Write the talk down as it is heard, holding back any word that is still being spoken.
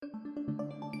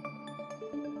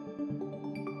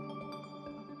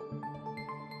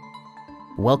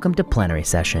Welcome to Plenary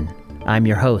Session. I'm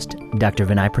your host, Dr.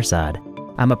 Vinay Prasad.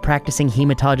 I'm a practicing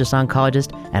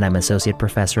hematologist-oncologist, and I'm Associate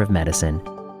Professor of Medicine.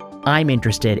 I'm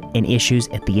interested in issues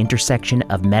at the intersection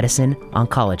of medicine,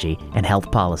 oncology, and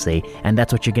health policy, and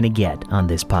that's what you're going to get on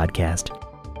this podcast.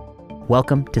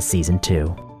 Welcome to Season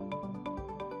 2.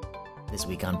 This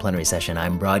week on Plenary Session,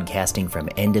 I'm broadcasting from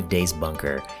End of Days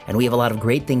Bunker, and we have a lot of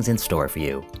great things in store for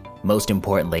you. Most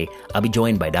importantly, I'll be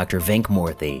joined by Dr. Venk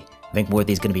Murthy. Venk Murthy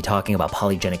is going to be talking about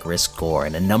polygenic risk score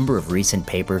and a number of recent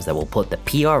papers that will put the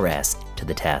PRS to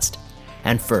the test.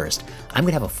 And first, I'm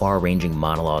going to have a far-ranging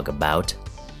monologue about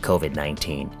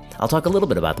COVID-19. I'll talk a little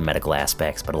bit about the medical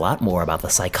aspects, but a lot more about the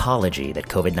psychology that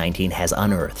COVID-19 has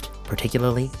unearthed,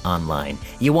 particularly online.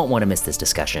 You won't want to miss this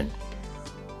discussion.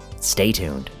 Stay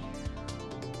tuned.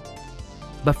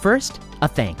 But first, a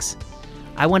thanks.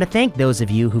 I want to thank those of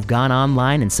you who've gone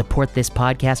online and support this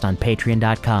podcast on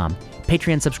Patreon.com.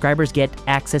 Patreon subscribers get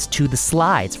access to the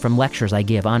slides from lectures I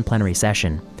give on Plenary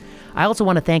Session. I also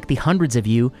want to thank the hundreds of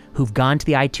you who've gone to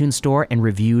the iTunes store and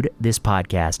reviewed this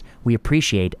podcast. We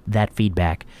appreciate that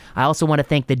feedback. I also want to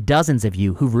thank the dozens of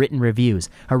you who've written reviews.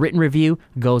 A written review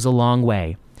goes a long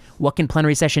way. What can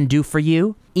Plenary Session do for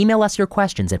you? Email us your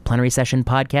questions at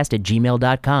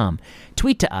plenarysessionpodcast@gmail.com.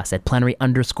 Tweet to us at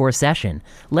plenary_session.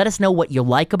 Let us know what you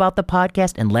like about the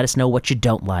podcast and let us know what you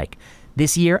don't like.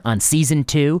 This year, on Season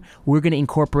 2, we're going to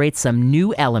incorporate some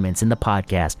new elements in the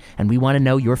podcast, and we want to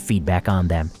know your feedback on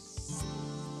them.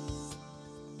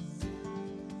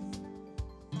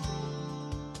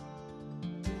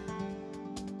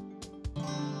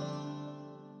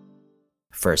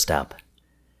 First up,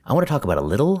 I want to talk about a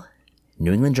little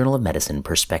New England Journal of Medicine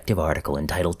perspective article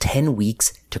entitled 10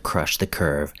 Weeks to Crush the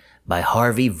Curve by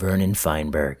Harvey Vernon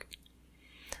Feinberg.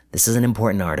 This is an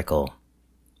important article.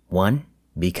 One,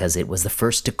 because it was the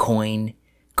first to coin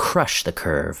crush the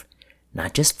curve,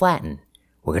 not just flatten.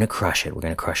 We're going to crush it. We're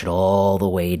going to crush it all the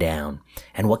way down.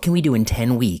 And what can we do in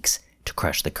 10 weeks to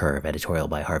crush the curve? Editorial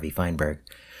by Harvey Feinberg.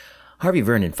 Harvey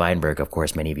Vernon Feinberg, of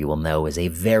course, many of you will know, is a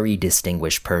very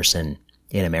distinguished person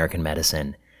in American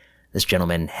medicine. This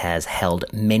gentleman has held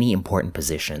many important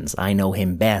positions. I know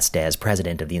him best as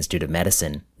president of the Institute of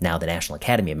Medicine, now the National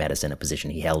Academy of Medicine, a position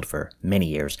he held for many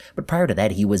years. But prior to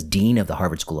that, he was dean of the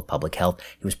Harvard School of Public Health.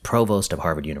 He was provost of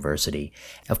Harvard University.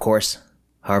 Of course,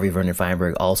 Harvey Vernon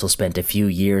Feinberg also spent a few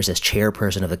years as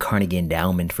chairperson of the Carnegie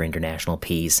Endowment for International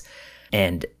Peace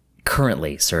and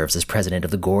currently serves as president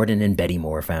of the Gordon and Betty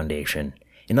Moore Foundation.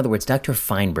 In other words, Dr.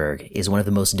 Feinberg is one of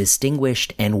the most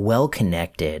distinguished and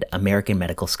well-connected American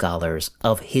medical scholars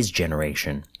of his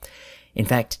generation. In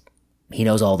fact, he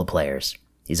knows all the players.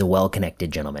 He's a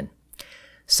well-connected gentleman.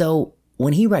 So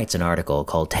when he writes an article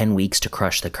called 10 Weeks to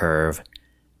Crush the Curve,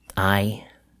 I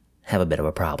have a bit of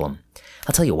a problem.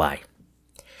 I'll tell you why.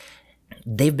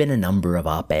 There've been a number of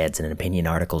op-eds and opinion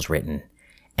articles written,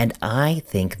 and I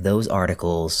think those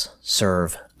articles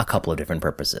serve a couple of different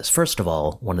purposes. First of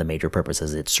all, one of the major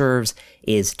purposes it serves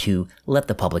is to let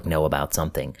the public know about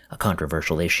something, a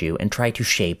controversial issue, and try to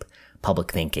shape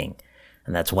public thinking.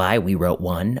 And that's why we wrote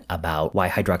one about why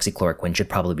hydroxychloroquine should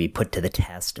probably be put to the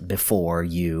test before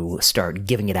you start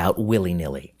giving it out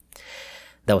willy-nilly.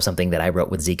 That was something that I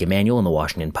wrote with Zeke Emanuel in the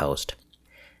Washington Post.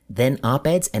 Then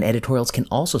op-eds and editorials can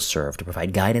also serve to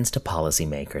provide guidance to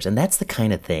policymakers, and that's the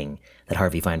kind of thing that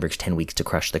Harvey Feinberg's 10 Weeks to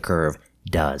Crush the Curve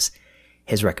does.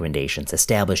 His recommendations: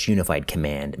 establish unified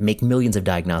command, make millions of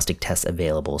diagnostic tests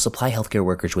available, supply healthcare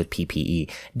workers with PPE,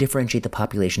 differentiate the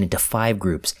population into 5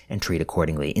 groups and treat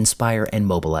accordingly, inspire and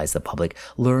mobilize the public,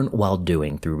 learn while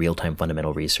doing through real-time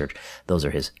fundamental research. Those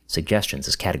are his suggestions,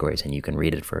 his categories, and you can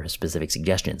read it for his specific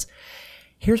suggestions.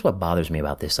 Here's what bothers me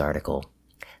about this article.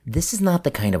 This is not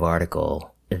the kind of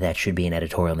article that should be an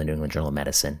editorial in the New England Journal of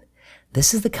Medicine.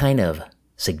 This is the kind of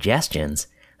suggestions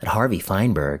that Harvey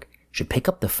Feinberg should pick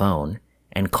up the phone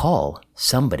and call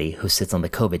somebody who sits on the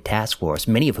COVID task force,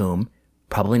 many of whom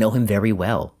probably know him very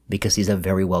well because he's a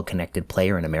very well-connected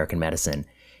player in American medicine.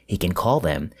 He can call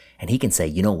them and he can say,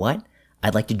 you know what?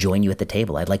 I'd like to join you at the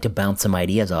table. I'd like to bounce some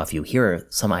ideas off you. Here are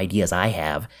some ideas I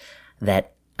have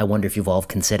that I wonder if you've all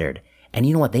considered. And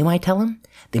you know what they might tell him?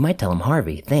 They might tell him,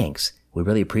 Harvey, thanks. We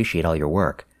really appreciate all your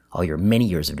work, all your many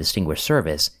years of distinguished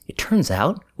service. It turns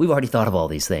out we've already thought of all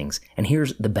these things, and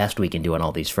here's the best we can do on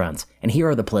all these fronts. And here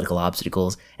are the political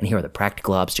obstacles, and here are the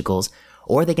practical obstacles.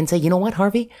 Or they can say, you know what,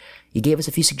 Harvey? You gave us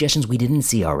a few suggestions we didn't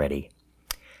see already.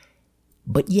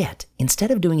 But yet, instead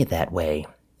of doing it that way,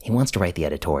 he wants to write the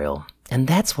editorial. And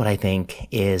that's what I think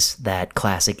is that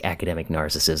classic academic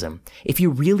narcissism. If you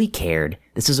really cared,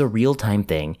 this is a real-time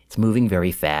thing. It's moving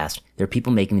very fast. There are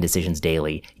people making decisions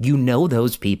daily. You know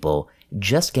those people,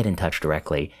 just get in touch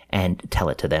directly and tell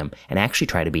it to them and actually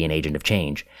try to be an agent of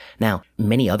change. Now,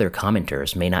 many other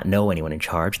commenters may not know anyone in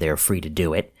charge. They are free to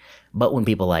do it. But when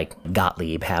people like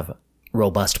Gottlieb have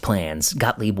robust plans,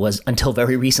 Gottlieb was until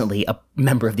very recently a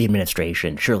member of the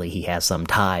administration. Surely he has some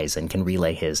ties and can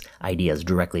relay his ideas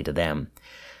directly to them.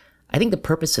 I think the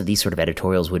purpose of these sort of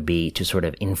editorials would be to sort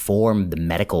of inform the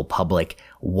medical public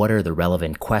what are the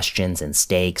relevant questions and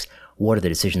stakes, what are the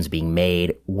decisions being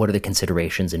made, what are the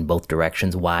considerations in both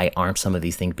directions, why aren't some of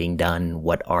these things being done,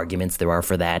 what arguments there are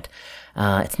for that.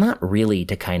 It's not really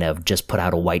to kind of just put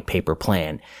out a white paper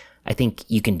plan. I think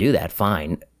you can do that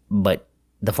fine, but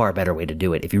the far better way to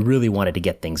do it, if you really wanted to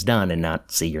get things done and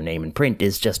not see your name in print,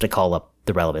 is just to call up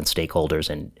the relevant stakeholders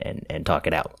and talk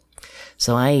it out.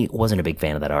 So I wasn't a big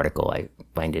fan of that article. I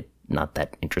find it not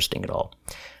that interesting at all.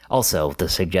 Also, the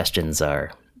suggestions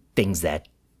are things that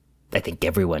I think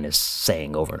everyone is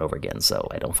saying over and over again, so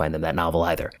I don't find them that novel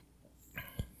either.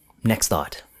 Next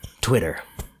thought, Twitter.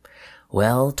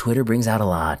 Well, Twitter brings out a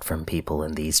lot from people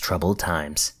in these troubled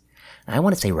times. I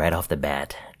want to say right off the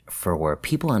bat, for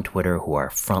people on Twitter who are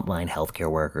frontline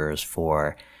healthcare workers,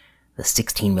 for the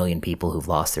 16 million people who've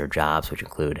lost their jobs, which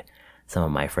include some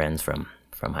of my friends from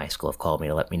high school have called me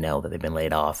to let me know that they've been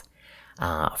laid off,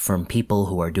 from people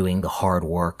who are doing the hard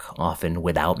work, often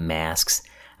without masks,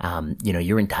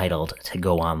 you're entitled to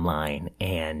go online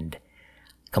and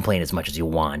complain as much as you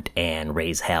want and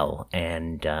raise hell,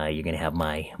 and you're going to have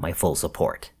my full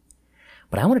support.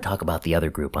 But I want to talk about the other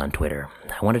group on Twitter.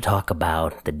 I want to talk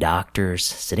about the doctors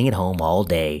sitting at home all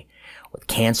day with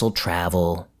canceled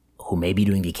travel, who may be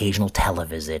doing the occasional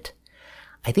televisit.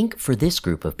 I think for this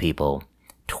group of people,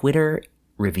 Twitter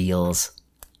reveals,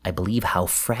 I believe, how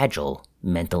fragile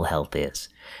mental health is.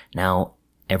 Now,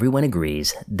 everyone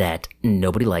agrees that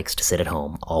nobody likes to sit at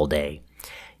home all day.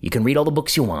 You can read all the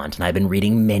books you want, and I've been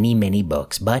reading many, many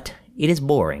books, but it is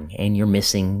boring, and you're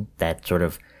missing that sort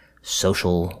of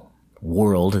social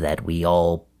world that we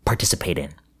all participate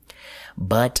in.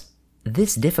 But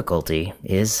this difficulty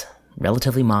is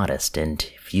relatively modest, and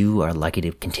if you are lucky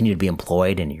to continue to be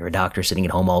employed and you're a doctor sitting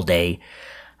at home all day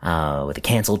with a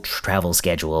canceled travel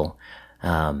schedule,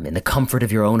 in the comfort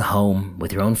of your own home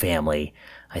with your own family,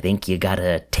 I think you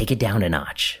gotta take it down a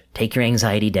notch. Take your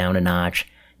anxiety down a notch.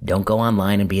 Don't go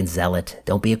online and be a zealot.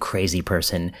 Don't be a crazy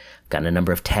person. Gotten a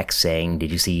number of texts saying,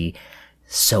 did you see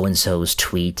so-and-so's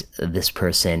tweet? This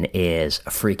person is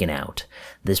freaking out.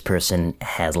 This person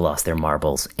has lost their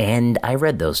marbles. And I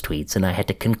read those tweets, and I had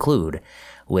to conclude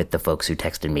with the folks who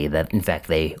texted me that, in fact,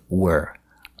 they were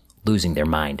losing their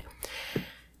mind.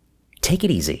 Take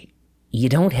it easy. You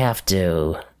don't have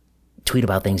to tweet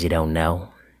about things you don't know.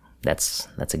 That's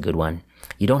a good one.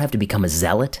 You don't have to become a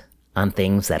zealot on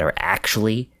things that are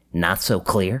actually not so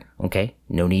clear, okay?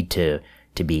 No need to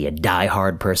be a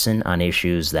die-hard person on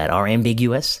issues that are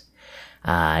ambiguous.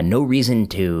 No reason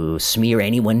to smear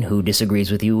anyone who disagrees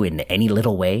with you in any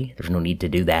little way. There's no need to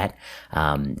do that.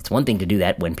 It's one thing to do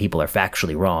that when people are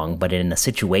factually wrong, but in a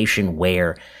situation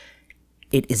where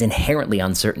it is inherently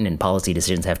uncertain and policy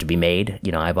decisions have to be made,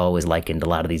 I've always likened a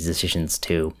lot of these decisions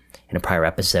to, in a prior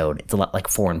episode, it's a lot like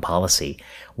foreign policy.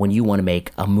 When you want to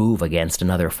make a move against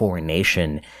another foreign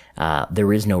nation,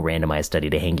 there is no randomized study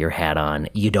to hang your hat on.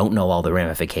 You don't know all the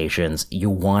ramifications. You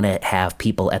want to have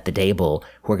people at the table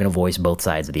who are going to voice both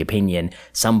sides of the opinion.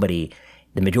 The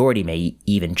majority may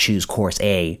even choose course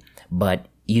A, but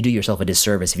you do yourself a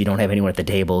disservice if you don't have anyone at the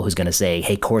table who's going to say,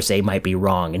 hey, course A might be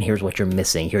wrong, and here's what you're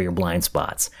missing, here are your blind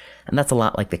spots. And that's a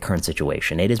lot like the current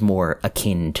situation. It is more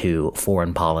akin to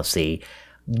foreign policy,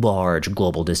 large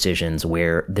global decisions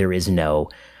where there is no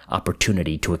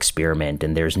opportunity to experiment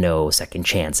and there's no second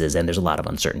chances and there's a lot of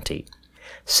uncertainty.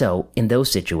 So in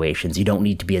those situations, you don't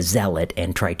need to be a zealot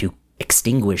and try to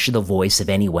extinguish the voice of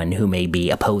anyone who may be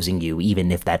opposing you, even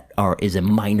if that is a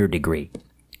minor degree.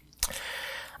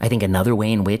 I think another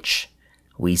way in which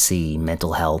we see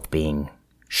mental health being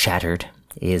shattered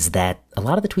is that a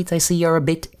lot of the tweets I see are a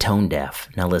bit tone deaf.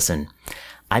 Now listen,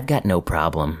 I've got no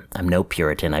problem. I'm no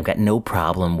Puritan. I've got no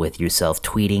problem with yourself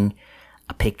tweeting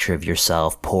a picture of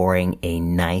yourself pouring a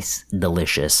nice,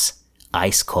 delicious,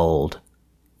 ice-cold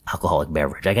alcoholic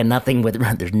beverage. I got nothing with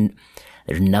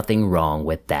there's nothing wrong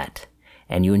with that.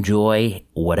 And you enjoy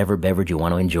whatever beverage you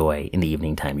want to enjoy in the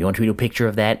evening time. You want to tweet a picture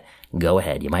of that? Go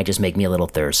ahead. You might just make me a little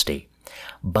thirsty.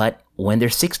 But when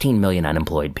there's 16 million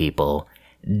unemployed people,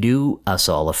 do us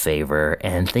all a favor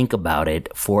and think about it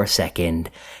for a second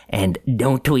and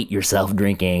don't tweet yourself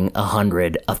drinking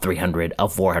 $100, a $300, a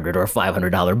 $400, or a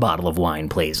 $500 bottle of wine,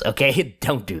 please. Okay?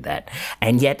 Don't do that.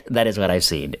 And yet, that is what I've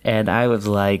seen. And I was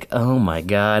like, oh my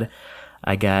God.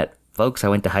 I got folks I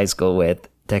went to high school with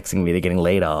texting me they're getting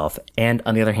laid off. And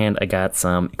on the other hand, I got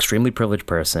some extremely privileged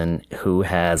person who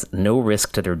has no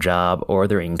risk to their job or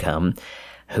their income,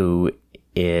 who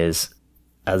is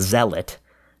a zealot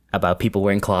about people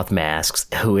wearing cloth masks,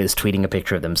 who is tweeting a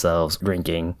picture of themselves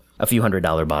drinking a few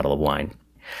 $100 bottle of wine.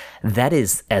 That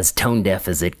is as tone deaf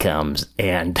as it comes.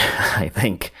 And I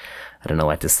think, I don't know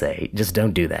what to say. Just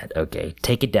don't do that, okay?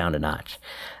 Take it down a notch.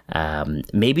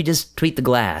 Maybe just tweet the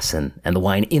glass and the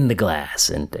wine in the glass,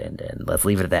 and let's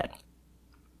leave it at that.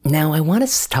 Now, I want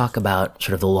to talk about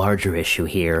sort of the larger issue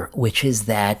here, which is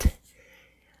that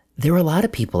there are a lot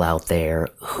of people out there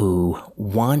who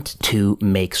want to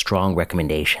make strong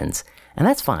recommendations, and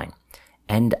that's fine.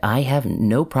 And I have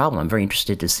no problem. I'm very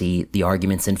interested to see the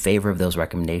arguments in favor of those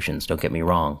recommendations, don't get me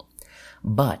wrong.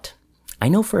 But I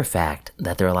know for a fact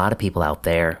that there are a lot of people out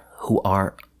there who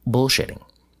are bullshitting.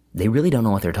 They really don't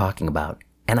know what they're talking about.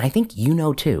 And I think you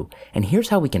know too. And here's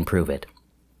how we can prove it.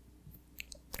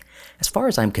 As far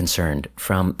as I'm concerned,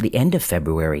 from the end of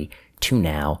February to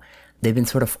now, there have been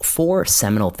sort of 4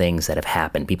 seminal things that have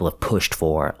happened. People have pushed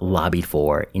for, lobbied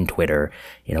for in Twitter,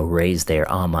 raised their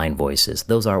online voices.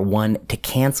 Those are 1, to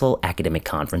cancel academic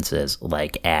conferences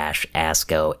like ASH,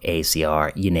 ASCO,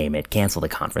 ACR, you name it, cancel the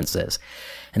conferences.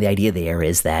 And the idea there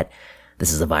is that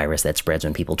this is a virus that spreads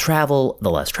when people travel.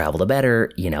 The less travel, the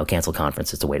better. Cancel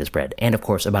conference is the way to spread. And of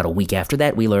course, about a week after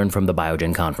that, we learned from the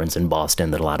Biogen conference in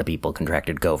Boston that a lot of people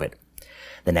contracted COVID.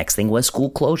 The next thing was school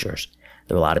closures.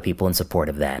 There were a lot of people in support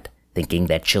of that, thinking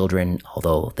that children,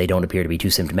 although they don't appear to be too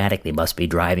symptomatic, they must be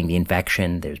driving the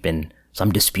infection. There's been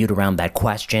some dispute around that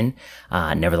question.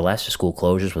 Nevertheless, school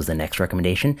closures was the next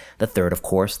recommendation. The third, of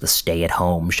course, the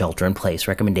stay-at-home, shelter-in-place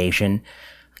recommendation.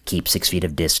 Keep 6 feet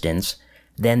of distance.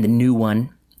 Then the new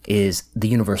one is the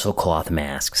universal cloth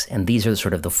masks, and these are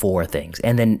sort of the 4 things.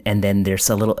 And then there's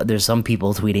some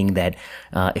people tweeting that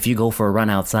if you go for a run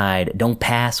outside, don't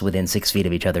pass within 6 feet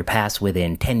of each other, pass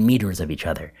within 10 meters of each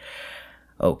other.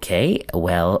 Okay,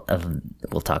 well,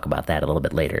 we'll talk about that a little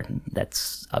bit later.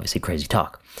 That's obviously crazy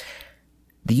talk.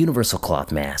 The universal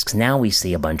cloth masks. Now we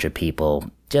see a bunch of people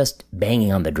just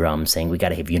banging on the drum saying we got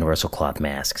to have universal cloth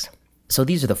masks. So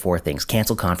these are the 4 things: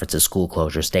 cancel conferences, school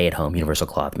closures, stay at home, universal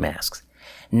cloth masks.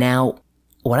 Now,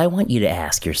 what I want you to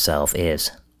ask yourself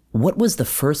is, what was the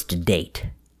first date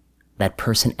that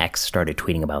person X started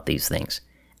tweeting about these things?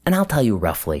 And I'll tell you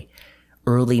roughly.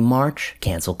 Early March,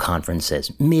 cancel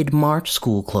conferences. Mid-March,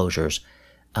 school closures.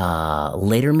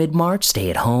 Later mid-March, stay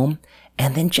at home.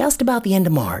 And then just about the end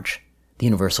of March, the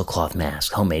universal cloth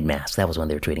mask, homemade mask. That was when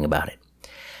they were tweeting about it.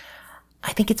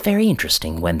 I think it's very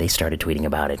interesting when they started tweeting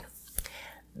about it.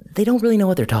 They don't really know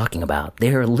what they're talking about.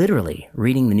 They're literally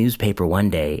reading the newspaper one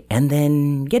day and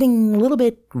then getting a little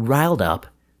bit riled up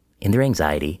in their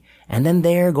anxiety. And then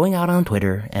they're going out on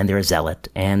Twitter and they're a zealot.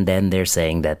 And then they're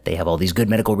saying that they have all these good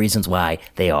medical reasons why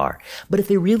they are. But if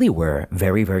they really were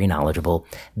very, very knowledgeable,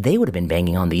 they would have been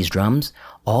banging on these drums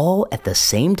all at the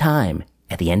same time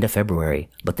at the end of February,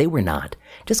 but they were not.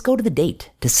 Just go to the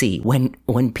date to see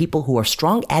when people who are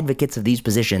strong advocates of these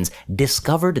positions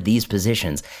discovered these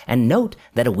positions. And note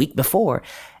that a week before,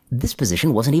 this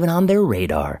position wasn't even on their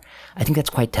radar. I think that's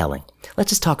quite telling. Let's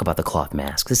just talk about the cloth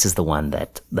mask. This is the one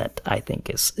that I think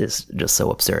is just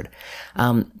so absurd.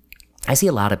 I see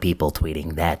a lot of people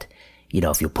tweeting that,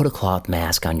 if you put a cloth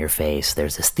mask on your face,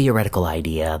 there's this theoretical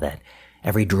idea that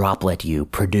every droplet you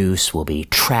produce will be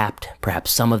trapped.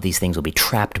 Perhaps some of these things will be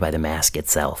trapped by the mask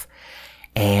itself.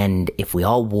 And if we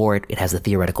all wore it, it has a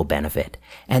theoretical benefit.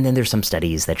 And then there's some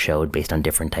studies that showed, based on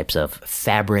different types of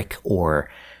fabric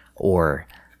or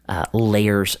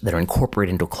layers that are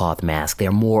incorporated into a cloth mask, they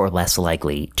are more or less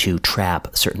likely to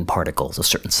trap certain particles of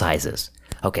certain sizes.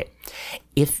 Okay,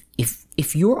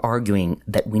 if you're arguing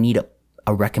that we need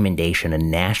a recommendation, a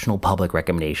national public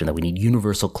recommendation, that we need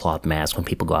universal cloth masks when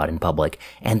people go out in public,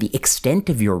 and the extent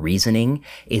of your reasoning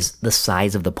is the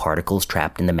size of the particles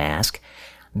trapped in the mask,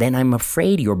 then I'm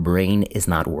afraid your brain is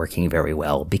not working very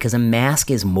well, because a mask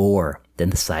is more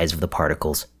than the size of the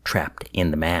particles trapped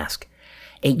in the mask.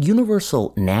 A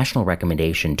universal national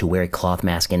recommendation to wear a cloth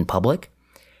mask in public,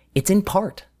 it's in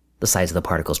part the size of the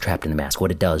particles trapped in the mask,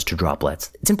 what it does to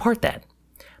droplets. It's in part that.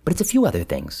 But it's a few other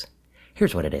things.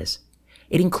 Here's what it is.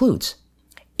 It includes,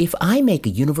 if I make a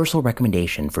universal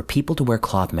recommendation for people to wear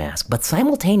cloth masks, but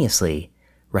simultaneously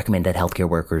recommend that healthcare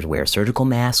workers wear surgical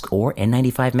masks or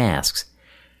N95 masks,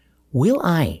 will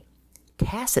I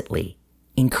tacitly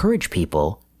encourage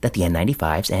people that the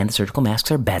N95s and the surgical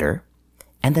masks are better,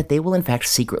 and that they will in fact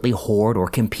secretly hoard or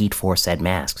compete for said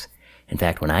masks? In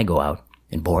fact, when I go out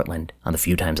in Portland, on the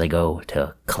few times I go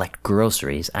to collect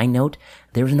groceries, I note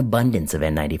there's an abundance of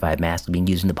N95 masks being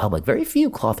used in the public. Very few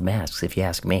cloth masks, if you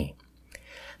ask me.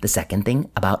 The second thing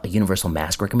about a universal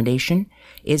mask recommendation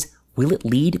is, will it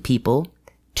lead people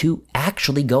to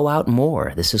actually go out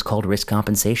more? This is called risk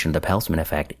compensation, the Peltzman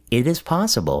effect. It is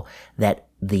possible that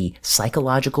the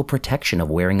psychological protection of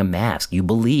wearing a mask, you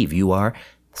believe you are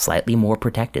slightly more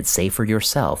protected, safer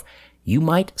yourself, you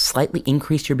might slightly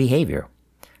increase your behavior.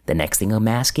 The next thing a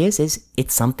mask is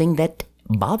it's something that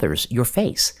bothers your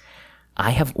face.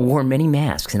 I have worn many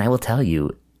masks, and I will tell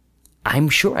you, I'm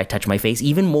sure I touch my face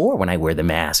even more when I wear the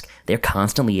mask. They're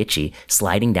constantly itchy,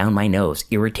 sliding down my nose,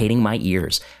 irritating my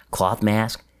ears. Cloth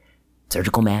mask,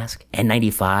 surgical mask,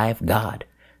 N95, God,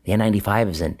 the N95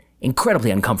 is an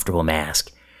incredibly uncomfortable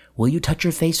mask. Will you touch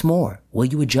your face more? Will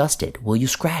you adjust it? Will you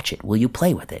scratch it? Will you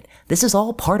play with it? This is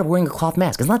all part of wearing a cloth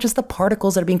mask. It's not just the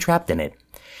particles that are being trapped in it.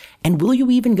 And will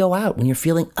you even go out when you're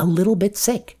feeling a little bit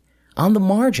sick? On the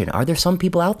margin, are there some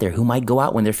people out there who might go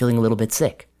out when they're feeling a little bit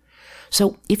sick?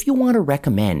 So if you want to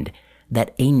recommend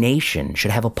that a nation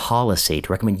should have a policy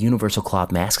to recommend universal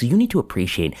cloth masks, you need to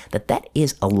appreciate that that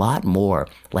is a lot more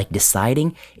like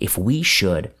deciding if we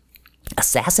should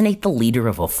assassinate the leader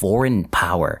of a foreign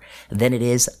power than it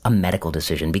is a medical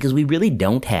decision, because we really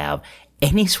don't have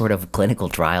any sort of clinical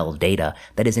trial data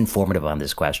that is informative on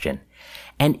this question.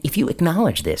 And if you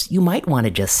acknowledge this, you might want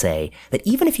to just say that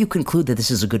even if you conclude that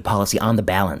this is a good policy on the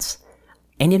balance,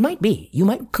 and it might be, you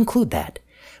might conclude that,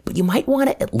 but you might want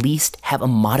to at least have a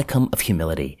modicum of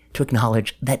humility to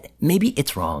acknowledge that maybe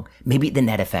it's wrong, maybe the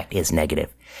net effect is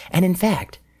negative. And in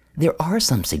fact, there are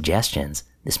some suggestions,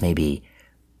 this may be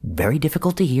very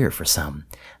difficult to hear for some,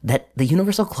 that the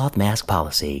universal cloth mask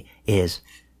policy is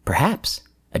perhaps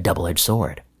a double-edged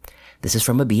sword. This is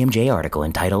from a BMJ article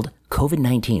entitled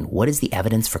COVID-19, What is the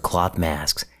Evidence for Cloth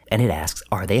Masks? And it asks,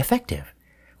 are they effective?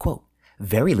 Quote,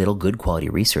 very little good quality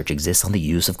research exists on the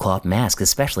use of cloth masks,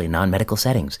 especially in non-medical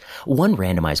settings. One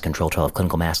randomized control trial of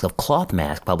clinical masks of cloth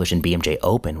masks published in BMJ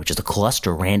Open, which is a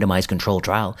cluster randomized control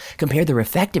trial, compared their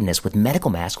effectiveness with medical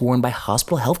masks worn by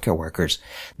hospital healthcare workers.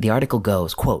 The article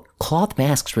goes, quote, cloth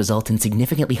masks result in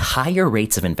significantly higher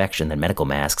rates of infection than medical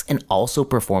masks and also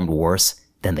performed worse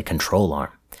than the control arm.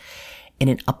 In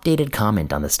an updated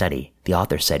comment on the study, the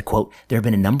author said, quote, there have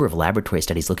been a number of laboratory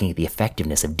studies looking at the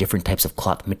effectiveness of different types of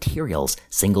cloth materials,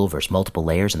 single versus multiple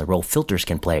layers, and the role filters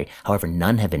can play. However,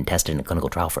 none have been tested in a clinical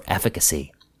trial for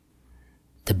efficacy.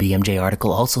 The BMJ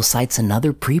article also cites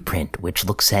another preprint, which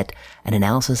looks at an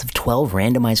analysis of 12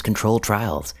 randomized controlled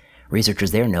trials.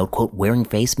 Researchers there note, quote, wearing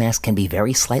face masks can be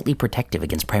very slightly protective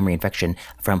against primary infection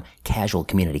from casual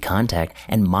community contact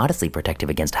and modestly protective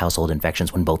against household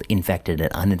infections when both infected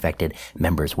and uninfected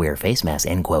members wear face masks,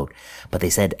 end quote. But they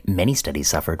said many studies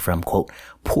suffered from, quote,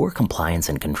 poor compliance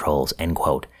and controls, end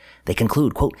quote. They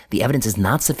conclude, quote, the evidence is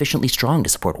not sufficiently strong to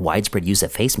support widespread use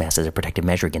of face masks as a protective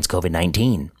measure against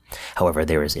COVID-19. However,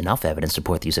 there is enough evidence to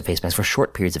support the use of face masks for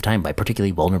short periods of time by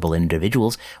particularly vulnerable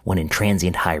individuals when in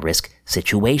transient high-risk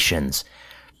situations.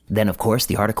 Then, of course,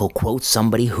 the article quotes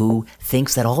somebody who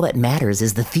thinks that all that matters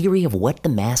is the theory of what the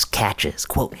mask catches.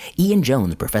 Quote, Ian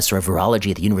Jones, professor of virology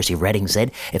at the University of Reading,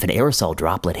 said, if an aerosol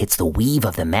droplet hits the weave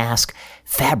of the mask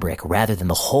fabric rather than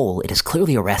the hole, it is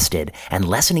clearly arrested, and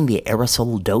lessening the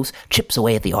aerosol dose chips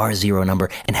away at the R0 number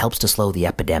and helps to slow the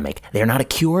epidemic. They are not a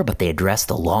cure, but they address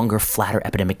the longer, flatter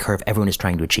epidemic curve everyone is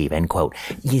trying to achieve, end quote.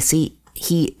 You see,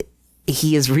 he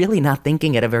is really not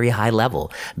thinking at a very high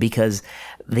level, because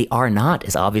the R naught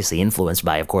is obviously influenced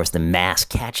by, of course, the mask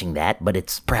catching that, but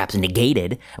it's perhaps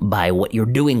negated by what you're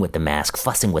doing with the mask,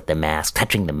 fussing with the mask,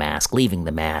 touching the mask, leaving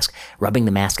the mask, rubbing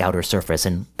the mask outer surface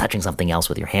and touching something else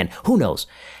with your hand. Who knows?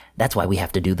 That's why we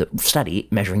have to do the study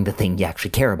measuring the thing you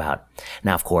actually care about.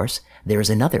 Now, of course, there's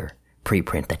another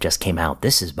preprint that just came out.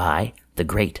 This is by the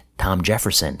great Tom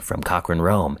Jefferson from Cochrane,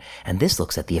 Rome, and this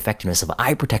looks at the effectiveness of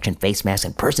eye protection, face masks,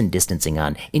 and person distancing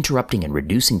on interrupting and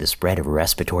reducing the spread of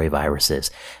respiratory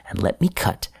viruses. And let me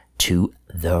cut to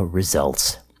the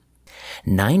results.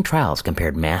 9 trials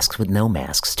compared masks with no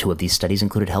masks. 2 of these studies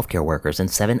included healthcare workers, and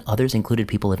 7 others included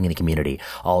people living in the community.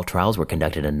 All trials were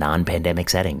conducted in non-pandemic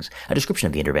settings. A description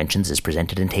of the interventions is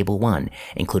presented in Table 1.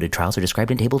 Included trials are described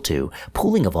in Table 2.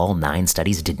 Pooling of all 9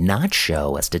 studies did not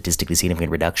show a statistically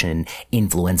significant reduction in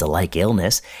influenza-like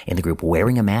illness in the group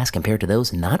wearing a mask compared to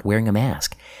those not wearing a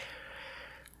mask.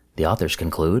 The authors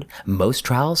conclude, most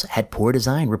trials had poor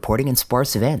design, reporting, and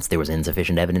sparse events. There was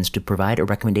insufficient evidence to provide a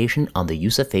recommendation on the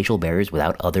use of facial barriers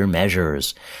without other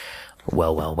measures.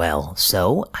 Well.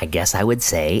 So I guess I would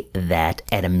say that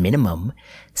at a minimum,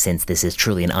 since this is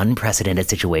truly an unprecedented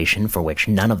situation for which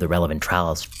none of the relevant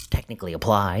trials technically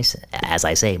applies, as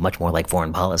I say, much more like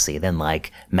foreign policy than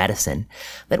like medicine,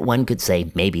 that one could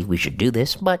say maybe we should do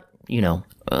this, but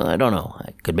I don't know.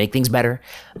 It could make things better,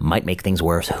 might make things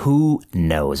worse. Who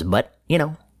knows? But,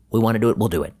 we want to do it, we'll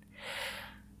do it.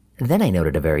 Then I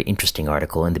noted a very interesting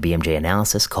article in the BMJ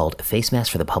Analysis called Face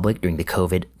Masks for the Public During the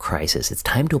COVID Crisis. It's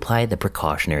time to apply the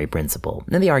precautionary principle.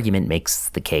 And the argument makes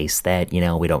the case that, we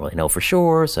don't really know for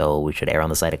sure, so we should err on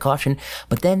the side of caution.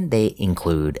 But then they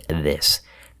include this,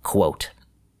 quote,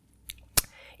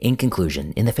 "In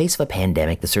conclusion, in the face of a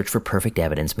pandemic, the search for perfect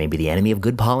evidence may be the enemy of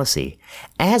good policy.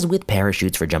 As with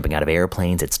parachutes for jumping out of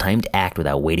airplanes, it's time to act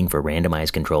without waiting for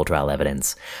randomized control trial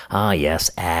evidence." Ah,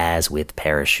 yes, as with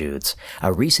parachutes.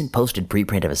 A recent posted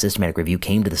preprint of a systematic review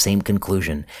came to the same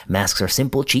conclusion. Masks are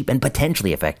simple, cheap, and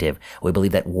potentially effective. We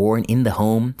believe that worn in the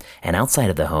home and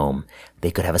outside of the home, they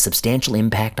could have a substantial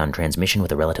impact on transmission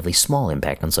with a relatively small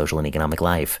impact on social and economic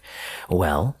life.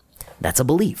 Well, that's a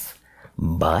belief.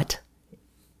 But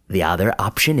the other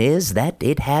option is that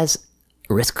it has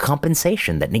risk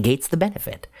compensation that negates the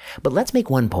benefit. But let's make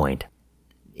one point.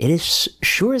 It is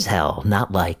sure as hell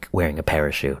not like wearing a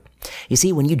parachute. You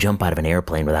see, when you jump out of an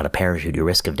airplane without a parachute, your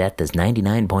risk of death is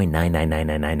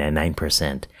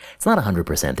 99.9999999%. It's not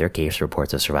 100%. There are case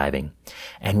reports of surviving.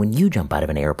 And when you jump out of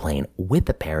an airplane with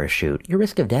a parachute, your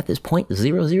risk of death is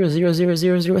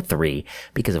 0.0000003,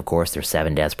 because of course there's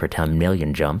 7 deaths per 10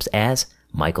 million jumps, as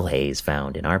Michael Hayes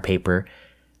found in our paper,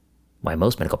 Why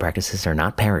Most Medical Practices Are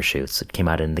Not Parachutes. It came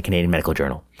out in the Canadian Medical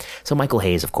Journal. So Michael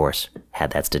Hayes, of course, had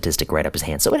that statistic right up his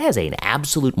hand. So it has an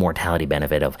absolute mortality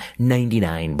benefit of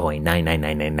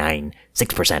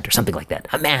 99.99996% or something like that.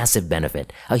 A massive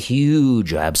benefit. A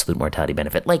huge absolute mortality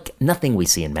benefit, like nothing we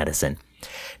see in medicine.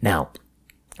 Now,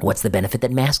 what's the benefit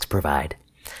that masks provide?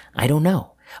 I don't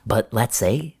know. But let's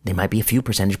say there might be a few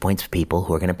percentage points of people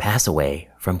who are going to pass away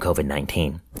from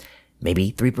COVID-19.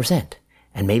 Maybe 3%.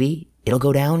 And maybe it'll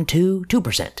go down to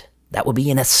 2%. That would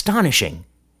be an astonishing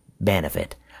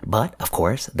benefit. But, of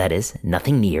course, that is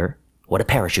nothing near what a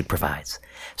parachute provides.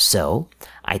 So,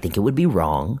 I think it would be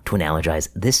wrong to analogize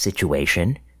this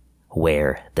situation,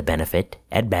 where the benefit,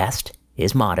 at best,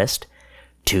 is modest,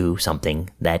 to something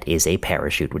that is a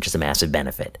parachute, which is a massive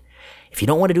benefit. If you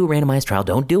don't want to do a randomized trial,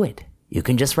 don't do it. You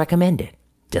can just recommend it.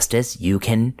 Just as you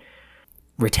can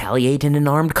retaliate in an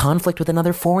armed conflict with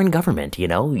another foreign government,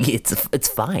 it's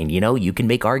fine. You can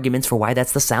make arguments for why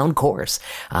that's the sound course.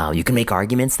 You can make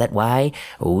arguments that why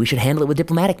we should handle it with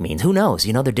diplomatic means. Who knows?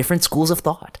 They're different schools of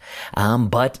thought.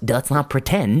 But let's not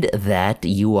pretend that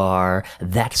you are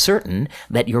that certain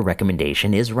that your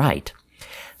recommendation is right.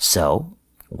 So,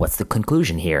 what's the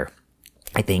conclusion here?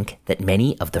 I think that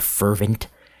many of the fervent,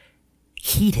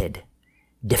 heated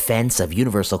defense of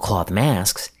universal cloth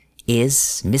masks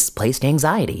is misplaced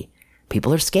anxiety.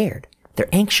 People are scared. They're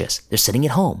anxious. They're sitting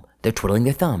at home. They're twiddling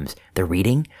their thumbs. They're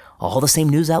reading all the same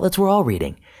news outlets we're all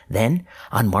reading. Then,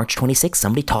 on March 26th,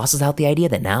 somebody tosses out the idea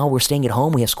that now we're staying at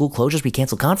home, we have school closures, we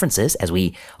cancel conferences, as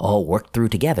we all work through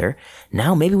together.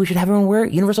 Now maybe we should have everyone wear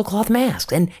universal cloth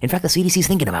masks. And in fact, the CDC's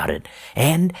thinking about it.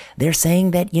 And they're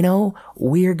saying that,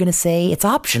 we're going to say it's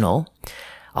optional.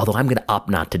 Although I'm going to opt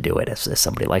not to do it, as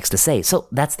somebody likes to say. So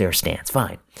that's their stance.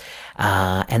 Fine.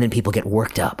 And then people get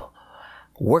worked up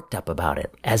about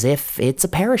it, as if it's a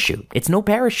parachute. It's no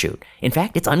parachute. In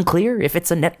fact, it's unclear if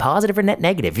it's a net positive or net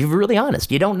negative. If you're really honest,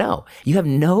 you don't know. You have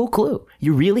no clue.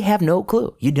 You really have no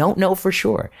clue. You don't know for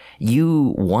sure.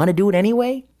 You want to do it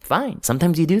anyway? Fine.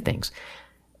 Sometimes you do things.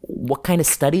 What kind of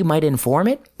study might inform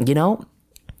it?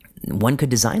 One could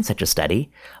design such a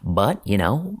study, but,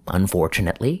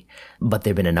 unfortunately, but there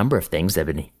have been a number of things that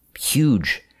have been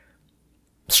huge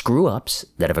screw-ups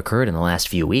that have occurred in the last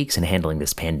few weeks in handling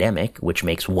this pandemic, which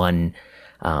makes one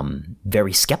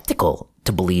very skeptical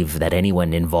to believe that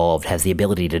anyone involved has the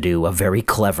ability to do a very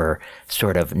clever,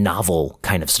 sort of novel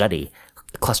kind of study,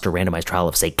 a cluster randomized trial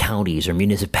of, say, counties or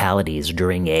municipalities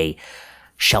during a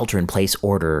shelter-in-place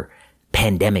order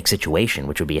pandemic situation,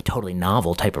 which would be a totally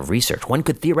novel type of research. One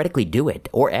could theoretically do it,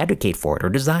 or advocate for it, or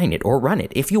design it, or run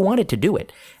it, if you wanted to do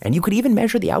it. And you could even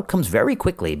measure the outcomes very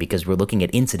quickly, because we're looking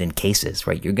at incident cases,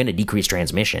 right? You're going to decrease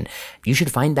transmission. You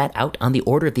should find that out on the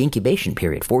order of the incubation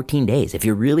period, 14 days, if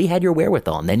you really had your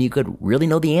wherewithal, and then you could really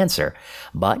know the answer.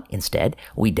 But instead,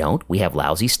 we don't. We have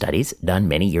lousy studies done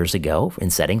many years ago in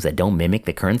settings that don't mimic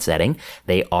the current setting.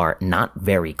 They are not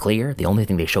very clear. The only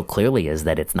thing they show clearly is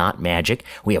that it's not magic.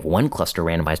 We have one cluster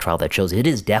randomized trial that shows it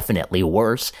is definitely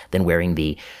worse than wearing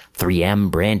the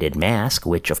 3M branded mask,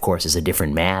 which of course is a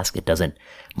different mask. It doesn't,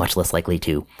 much less likely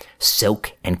to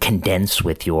soak and condense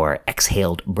with your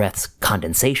exhaled breath's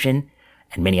condensation,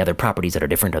 and many other properties that are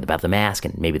different about the mask,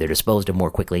 and maybe they're disposed of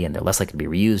more quickly, and they're less likely to be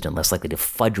reused and less likely to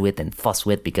fudge with and fuss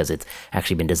with, because it's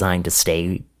actually been designed to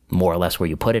stay more or less where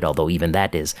you put it, although even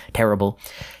that is terrible.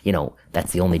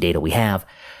 That's the only data we have.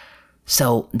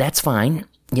 So that's fine.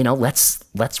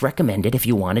 Let's recommend it if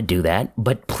you want to do that.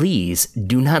 But please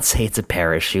do not say it's a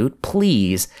parachute.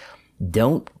 Please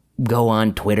don't go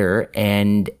on Twitter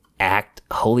and act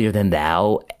holier than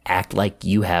thou, act like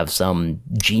you have some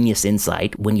genius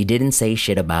insight when you didn't say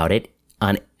shit about it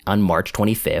on March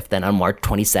 25th, and on March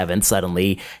 27th,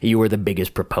 suddenly you were the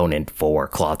biggest proponent for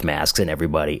cloth masks, and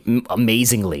everybody,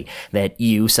 amazingly, that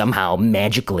you somehow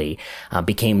magically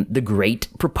became the great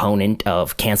proponent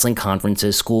of canceling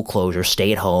conferences, school closure,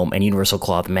 stay at home, and universal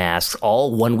cloth masks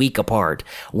all 1 week apart,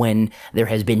 when there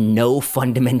has been no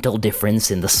fundamental difference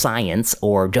in the science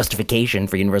or justification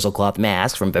for universal cloth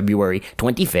masks from February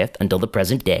 25th until the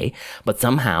present day. But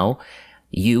somehow,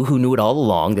 you who knew it all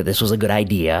along that this was a good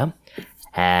idea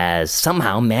has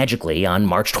somehow magically on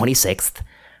March 26th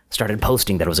started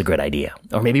posting that it was a good idea.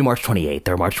 Or maybe March 28th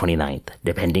or March 29th,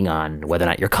 depending on whether or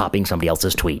not you're copying somebody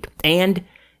else's tweet. And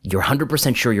you're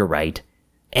 100% sure you're right.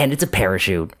 And it's a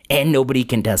parachute. And nobody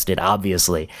can test it,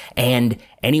 obviously. And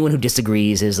anyone who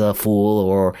disagrees is a fool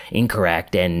or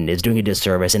incorrect and is doing a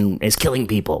disservice and is killing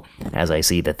people, as I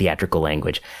see the theatrical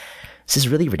language. This is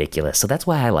really ridiculous. So that's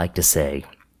why I like to say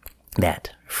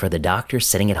that for the doctors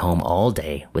sitting at home all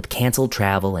day with canceled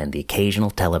travel and the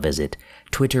occasional televisit,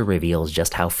 Twitter reveals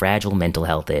just how fragile mental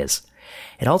health is.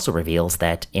 It also reveals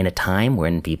that in a time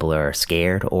when people are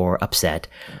scared or upset,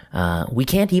 we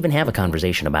can't even have a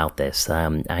conversation about this.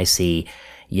 I see,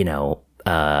 John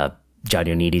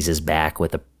Ioannidis is back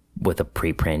with a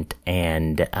preprint,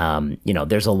 and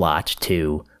there's a lot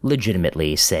to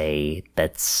legitimately say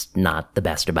that's not the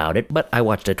best about it. But I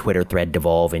watched a Twitter thread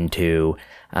devolve into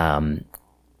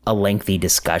a lengthy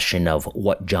discussion of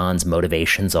what John's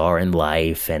motivations are in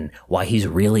life and why he's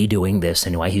really doing this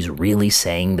and why he's really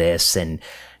saying this, and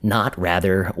not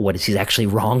rather what is he's actually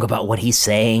wrong about what he's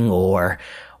saying or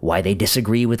why they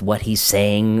disagree with what he's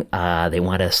saying. They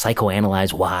want to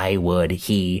psychoanalyze why would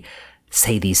he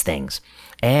say these things.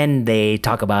 And they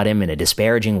talk about him in a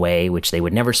disparaging way, which they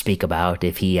would never speak about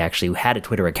if he actually had a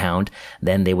Twitter account.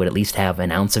 Then they would at least have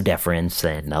an ounce of deference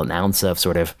and an ounce of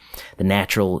sort of the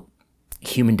natural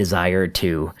human desire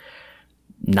to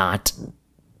not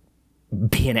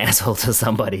be an asshole to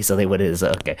somebody. So they would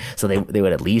they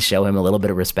would at least show him a little bit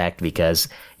of respect because,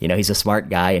 he's a smart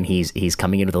guy and he's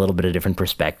coming in with a little bit of different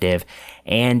perspective.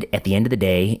 And at the end of the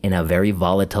day, in a very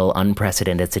volatile,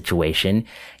 unprecedented situation,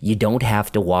 you don't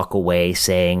have to walk away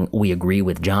saying we agree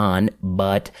with John,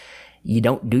 but you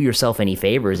don't do yourself any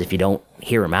favors if you don't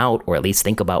hear him out, or at least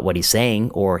think about what he's saying,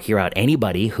 or hear out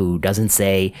anybody who doesn't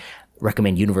say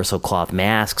recommend universal cloth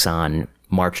masks on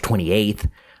March 28th,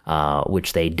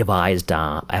 which they devised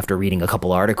after reading a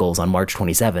couple articles on March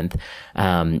 27th.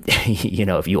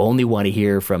 If you only want to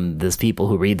hear from these people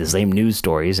who read the same news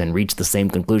stories and reach the same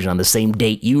conclusion on the same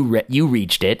date you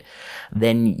reached it,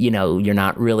 then, you're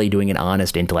not really doing an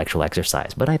honest intellectual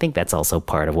exercise. But I think that's also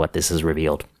part of what this has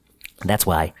revealed. That's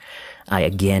why I,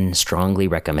 again, strongly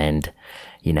recommend,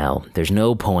 there's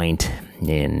no point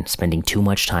in spending too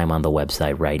much time on the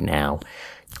website right now.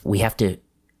 We have to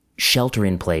shelter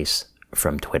in place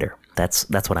from Twitter. That's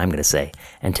what I'm going to say.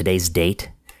 And today's date,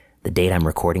 the date I'm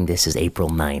recording this, is April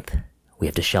 9th. We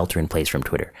have to shelter in place from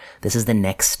Twitter. This is the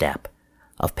next step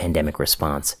of pandemic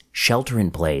response. Shelter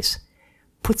in place.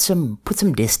 Put some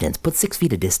distance. Put 6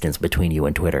 feet of distance between you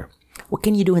and Twitter. What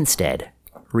can you do instead?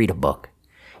 Read a book.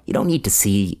 You don't need to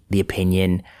see the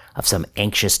opinion of some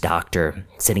anxious doctor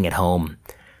sitting at home,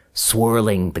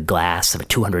 swirling the glass of a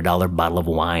 $200 bottle of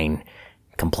wine,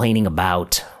 complaining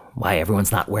about why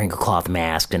everyone's not wearing a cloth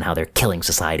mask and how they're killing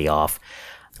society off.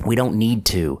 We don't need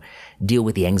to deal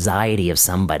with the anxiety of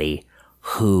somebody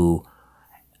who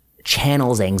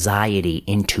channels anxiety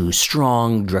into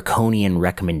strong draconian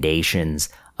recommendations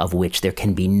of which there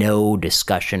can be no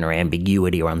discussion or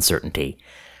ambiguity or uncertainty.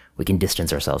 We can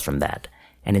distance ourselves from that.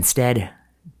 And instead,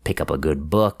 pick up a good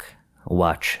book,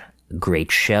 watch a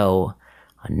great show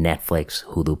on Netflix,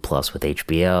 Hulu Plus with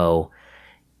HBO,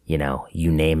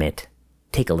 you name it.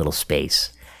 Take a little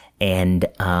space. And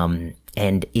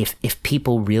if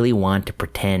people really want to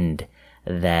pretend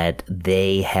that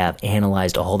they have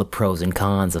analyzed all the pros and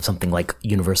cons of something like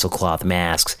universal cloth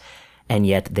masks, and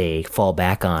yet they fall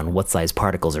back on what size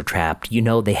particles are trapped,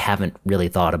 they haven't really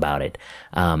thought about it.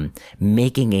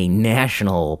 Making a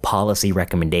national policy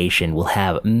recommendation will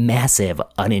have massive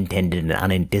unintended and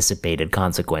unanticipated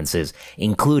consequences,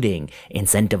 including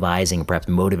incentivizing, perhaps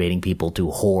motivating people to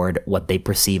hoard what they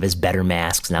perceive as better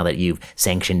masks now that you've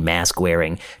sanctioned mask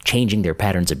wearing, changing their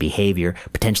patterns of behavior,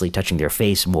 potentially touching their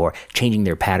face more, changing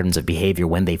their patterns of behavior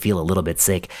when they feel a little bit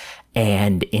sick.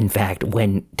 And in fact,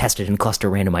 when tested in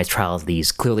cluster randomized trials,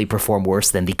 these clearly perform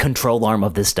worse than the control arm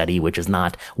of this study, which is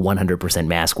not 100%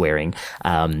 mask wearing.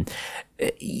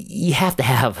 You have to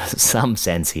have some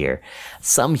sense here,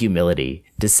 some humility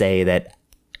to say that,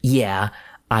 yeah,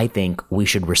 I think we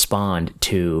should respond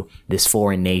to this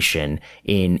foreign nation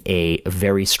in a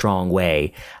very strong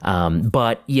way.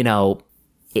 But,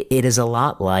 it is a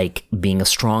lot like being a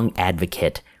strong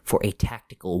advocate for a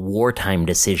tactical wartime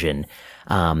decision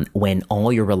when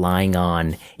all you're relying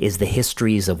on is the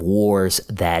histories of wars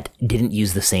that didn't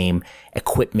use the same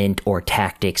equipment or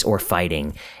tactics or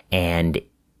fighting. And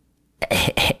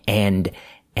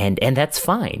that's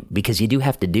fine, because you do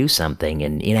have to do something,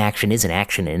 and inaction is an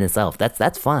action in itself.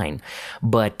 That's fine.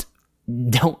 But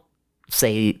don't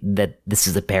say that this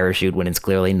is a parachute when it's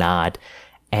clearly not.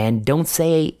 And don't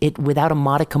say it without a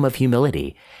modicum of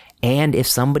humility. And if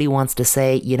somebody wants to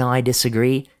say, I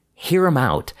disagree, hear them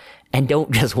out. And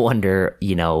don't just wonder,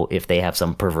 if they have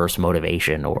some perverse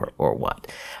motivation or what.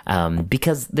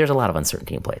 Because there's a lot of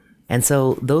uncertainty in play. And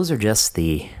so those are just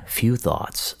the few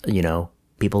thoughts,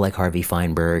 people like Harvey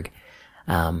Feinberg.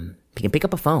 He can pick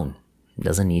up a phone.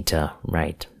 Doesn't need to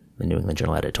write the New England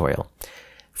Journal editorial.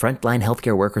 Frontline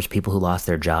healthcare workers, people who lost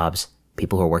their jobs,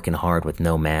 people who are working hard with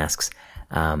no masks,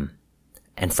 and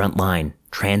frontline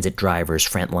transit drivers,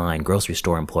 frontline grocery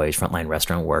store employees, frontline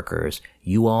restaurant workers,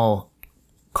 you all,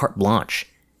 carte blanche.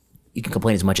 You can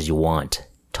complain as much as you want.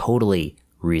 Totally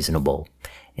reasonable.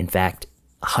 In fact,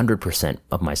 100%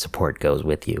 of my support goes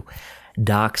with you.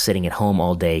 Docs sitting at home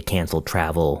all day, canceled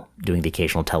travel, doing the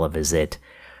occasional televisit.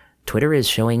 Twitter is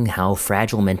showing how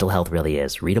fragile mental health really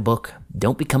is. Read a book.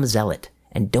 Don't become a zealot.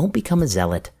 And don't become a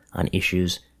zealot on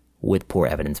issues with poor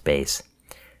evidence base.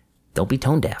 Don't be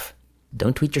tone deaf.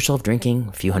 Don't tweet yourself drinking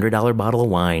a few $100 bottle of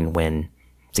wine when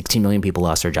 16 million people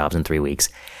lost their jobs in 3 weeks.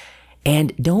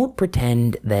 And don't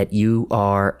pretend that you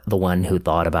are the one who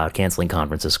thought about canceling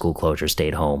conferences, school closures,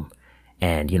 stayed home,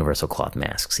 and universal cloth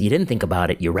masks. You didn't think about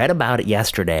it. You read about it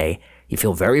yesterday. You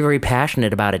feel very, very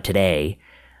passionate about it today,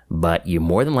 but you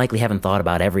more than likely haven't thought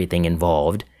about everything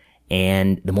involved.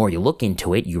 And the more you look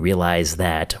into it, you realize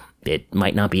that it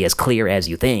might not be as clear as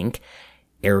you think.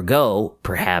 Ergo,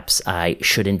 perhaps I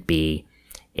shouldn't be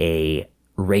a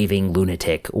raving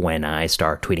lunatic when I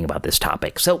start tweeting about this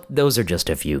topic. So those are just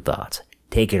a few thoughts.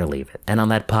 Take it or leave it. And on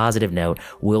that positive note,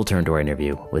 we'll turn to our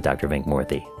interview with Dr.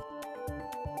 Venkmurthy.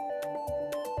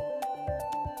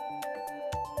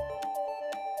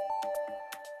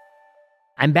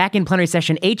 I'm back in Plenary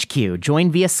Session HQ,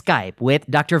 joined via Skype with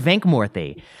Dr.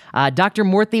 Venkmurthy. Dr.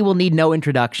 Murthy will need no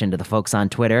introduction to the folks on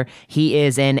Twitter. He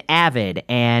is an avid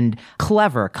and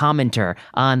clever commenter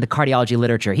on the cardiology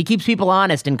literature. He keeps people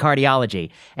honest in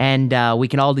cardiology, and we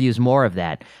can all use more of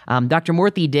that. Dr.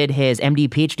 Murthy did his MD,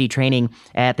 PhD training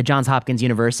at the Johns Hopkins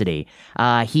University.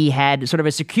 He had sort of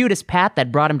a circuitous path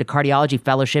that brought him to cardiology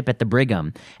fellowship at the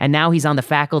Brigham, and now he's on the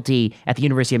faculty at the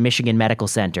University of Michigan Medical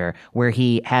Center, where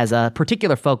he has a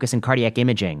particular focus in cardiac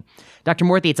imaging. Dr.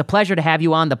 Murthy, it's a pleasure to have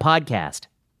you on the podcast.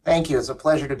 Thank you. It's a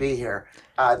pleasure to be here.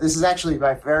 This is actually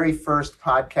my very first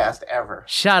podcast ever.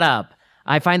 Shut up.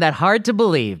 I find that hard to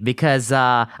believe because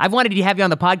I've wanted to have you on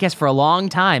the podcast for a long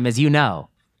time, as you know.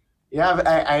 Yeah,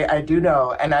 I do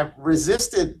know. And I've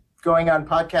resisted going on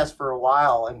podcasts for a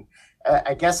while. And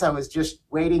I guess I was just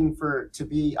waiting to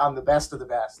be on the best of the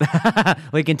best.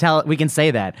 We can say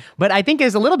that. But I think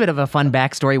there's a little bit of a fun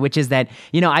backstory, which is that,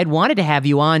 I'd wanted to have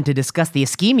you on to discuss the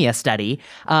ischemia study.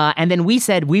 And then we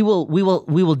said we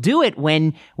will do it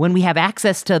when we have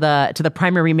access to the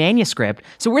primary manuscript.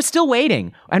 So we're still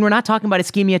waiting. And we're not talking about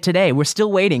ischemia today. We're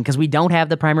still waiting because we don't have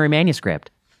the primary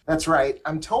manuscript. That's right.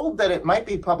 I'm told that it might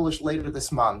be published later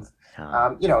this month.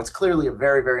 It's clearly a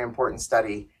very, very important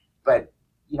study, but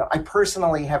I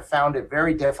personally have found it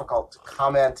very difficult to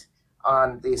comment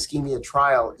on the ischemia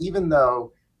trial, even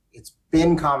though it's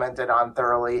been commented on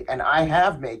thoroughly, and I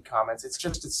have made comments. It's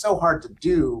so hard to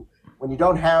do when you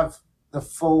don't have the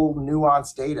full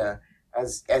nuanced data.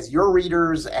 As your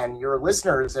readers and your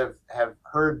listeners have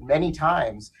heard many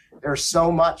times, there's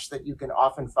so much that you can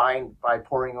often find by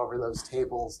poring over those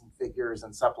tables and figures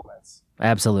and supplements.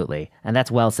 Absolutely, and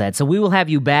that's well said. So we will have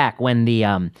you back when the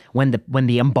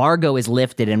embargo is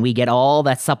lifted and we get all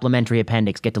that supplementary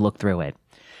appendix, get to look through it.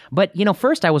 But,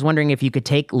 first I was wondering if you could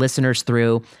take listeners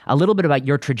through a little bit about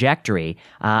your trajectory.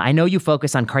 I know you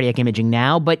focus on cardiac imaging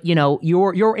now, but,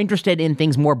 you're interested in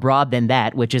things more broad than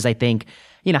that, which is, I think,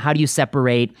 how do you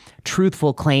separate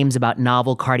truthful claims about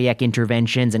novel cardiac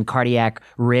interventions and cardiac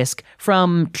risk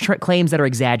from claims that are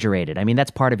exaggerated? I mean,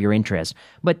 that's part of your interest.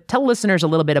 But tell listeners a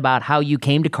little bit about how you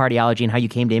came to cardiology and how you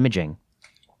came to imaging.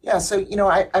 Yeah, so,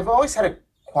 I've always had a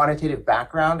quantitative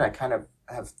background. I kind of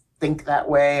think that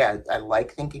way. I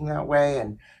like thinking that way,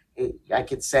 and I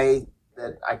could say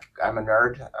that I'm a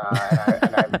nerd,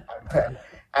 and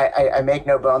I make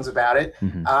no bones about it.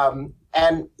 Mm-hmm.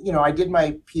 And I did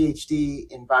my PhD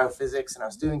in biophysics, and I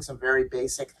was doing some very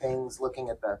basic things, looking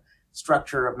at the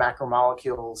structure of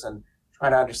macromolecules and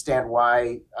trying to understand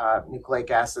why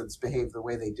nucleic acids behave the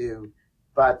way they do.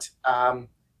 But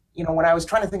when I was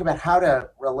trying to think about how to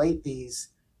relate these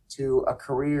to a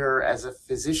career as a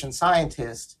physician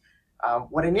scientist,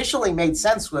 what initially made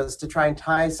sense was to try and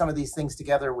tie some of these things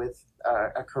together with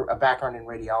a background in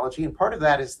radiology. And part of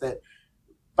that is that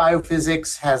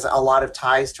biophysics has a lot of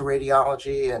ties to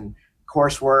radiology and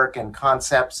coursework and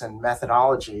concepts and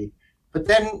methodology. But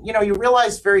then, you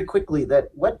realize very quickly that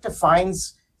what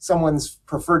defines someone's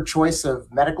preferred choice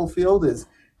of medical field is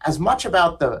as much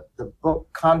about the book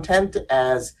content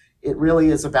as it really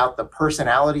is about the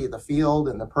personality of the field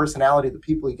and the personality of the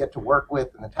people you get to work with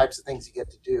and the types of things you get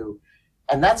to do.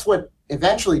 And that's what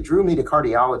eventually drew me to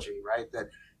cardiology, right? That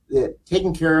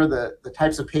taking care of the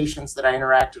types of patients that I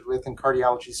interacted with in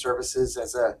cardiology services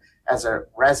as a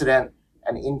resident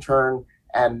and intern,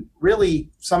 and really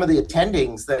some of the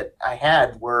attendings that I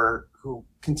had who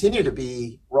continue to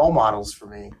be role models for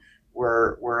me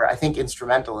were I think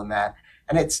instrumental in that.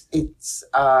 And it's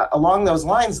along those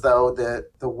lines, though,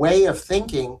 the way of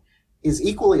thinking is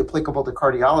equally applicable to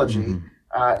cardiology,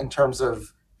 in terms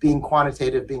of being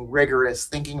quantitative, being rigorous,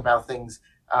 thinking about things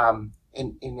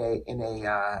in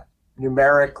a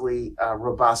numerically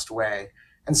robust way.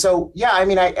 And so,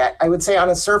 I would say on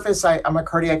the surface, I'm a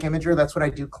cardiac imager. That's what I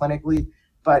do clinically.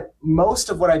 But most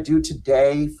of what I do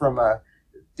today from a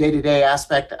day-to-day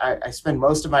aspect, I spend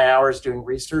most of my hours doing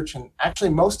research. And actually,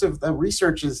 most of the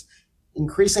research is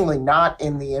increasingly not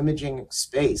in the imaging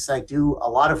space. I do a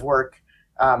lot of work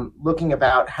looking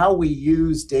about how we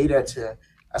use data to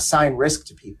assign risk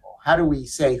to people. How do we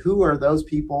say who are those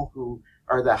people who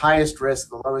are the highest risk,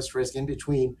 the lowest risk, in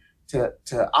between, to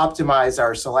optimize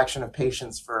our selection of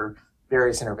patients for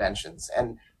various interventions.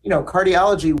 And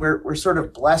cardiology, we're sort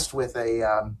of blessed with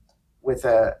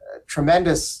a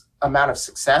tremendous amount of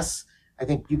success. I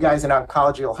think you guys in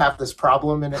oncology will have this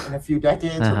problem in a few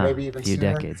decades, or maybe even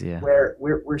sooner, where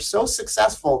we're so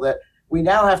successful that we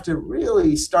now have to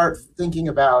really start thinking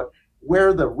about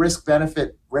where the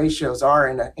risk-benefit ratios are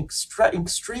in an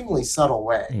extremely subtle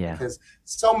way, because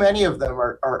so many of them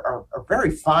are very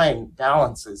fine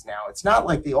balances now. It's not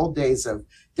like the old days of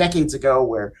decades ago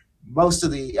where most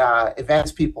of the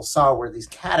events people saw were these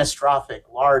catastrophic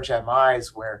large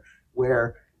MIs where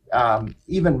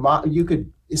you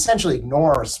could essentially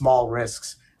ignore small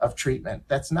risks of treatment.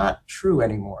 That's not true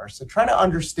anymore. So trying to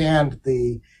understand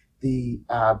the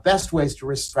best ways to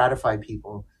risk stratify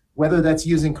people, whether that's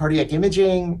using cardiac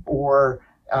imaging or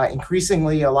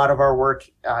increasingly a lot of our work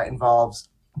involves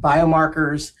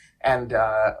biomarkers and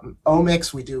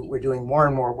omics. We're doing more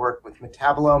and more work with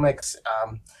metabolomics,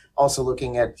 also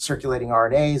looking at circulating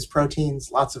RNAs, proteins,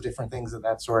 lots of different things of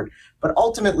that sort. But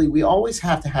ultimately, we always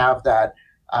have to have that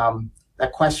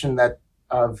question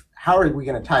of how are we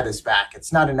going to tie this back?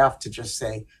 It's not enough to just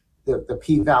say the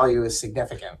p-value is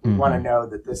significant. We want to know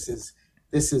that this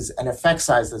is an effect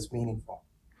size that's meaningful.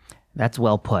 That's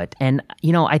well put. And,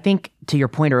 I think to your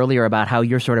point earlier about how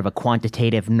you're sort of a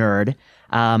quantitative nerd,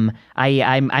 I'm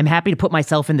happy to put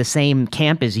myself in the same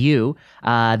camp as you,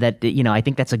 that, I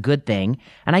think that's a good thing.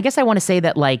 And I guess I want to say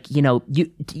that,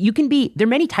 you can be, there are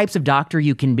many types of doctor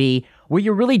you can be where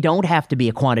you really don't have to be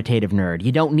a quantitative nerd.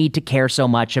 You don't need to care so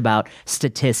much about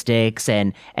statistics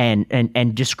and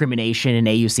discrimination in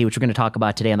AUC, which we're going to talk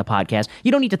about today on the podcast.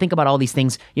 You don't need to think about all these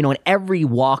things, in every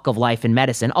walk of life in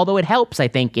medicine, although it helps, I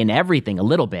think, in everything a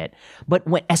little bit. But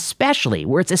where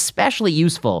it's especially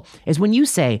useful is when you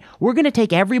say, we're going to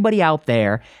take everybody out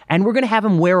there and we're going to have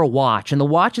them wear a watch, and the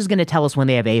watch is going to tell us when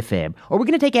they have AFib. Or we're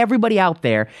going to take everybody out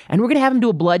there and we're going to have them do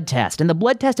a blood test, and the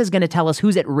blood test is going to tell us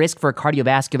who's at risk for a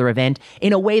cardiovascular event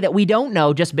in a way that we don't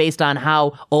know just based on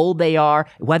how old they are,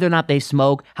 whether or not they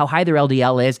smoke, how high their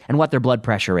LDL is, and what their blood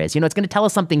pressure is. It's going to tell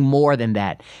us something more than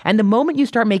that. And the moment you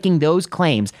start making those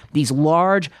claims, these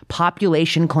large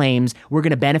population claims, we're going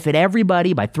to benefit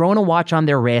everybody by throwing a watch on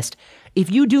their wrist.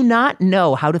 If you do not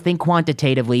know how to think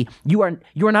quantitatively, you are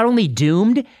not only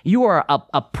doomed, you are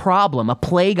a problem, a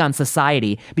plague on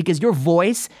society, because your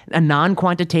voice, a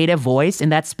non-quantitative voice in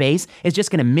that space, is just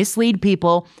going to mislead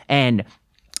people, and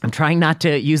I'm trying not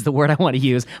to use the word I want to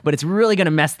use, but it's really going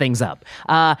to mess things up.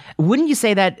 Wouldn't you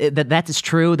say that is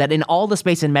true, that in all the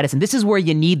space in medicine, this is where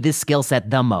you need this skill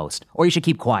set the most, or you should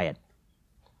keep quiet?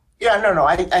 Yeah, no.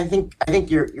 I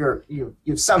think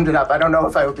you've summed it up. I don't know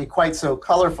if I would be quite so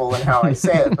colorful in how I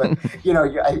say it, but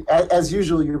as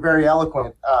usual, you're very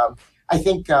eloquent. I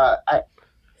think,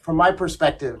 from my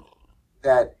perspective,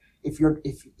 that if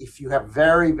you have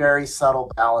very, very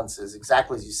subtle balances,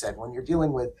 exactly as you said, when you're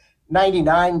dealing with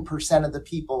 99% of the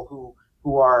people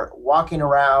who are walking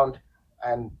around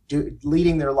and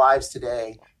leading their lives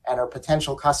today and are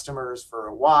potential customers for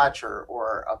a watch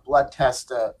or a blood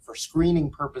test for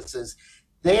screening purposes,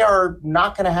 they are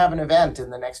not going to have an event in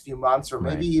the next few months or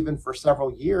maybe even for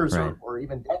several years or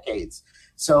even decades.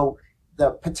 So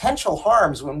the potential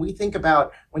harms, when we think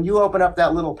about when you open up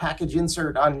that little package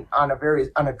insert on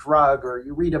a drug, or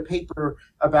you read a paper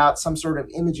about some sort of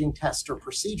imaging test or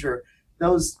procedure,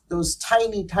 those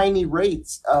tiny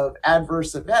rates of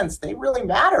adverse events, they really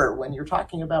matter when you're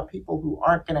talking about people who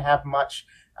aren't going to have much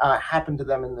happen to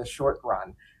them in the short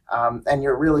run. And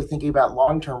you're really thinking about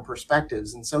long-term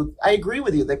perspectives. And so I agree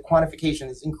with you that quantification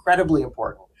is incredibly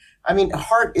important. I mean,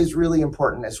 heart is really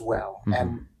important as well. Mm-hmm.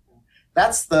 And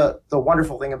that's the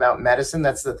wonderful thing about medicine.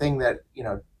 That's the thing that,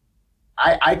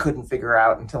 I couldn't figure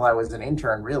out until I was an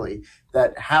intern, really,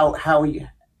 that how do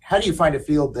you find a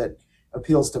field that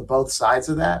appeals to both sides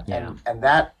of that? Yeah. And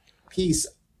that piece,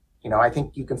 I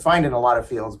think you can find in a lot of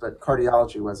fields, but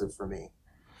cardiology was it for me.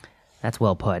 That's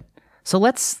well put. So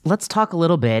let's talk a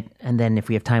little bit, and then if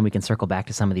we have time, we can circle back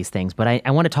to some of these things. But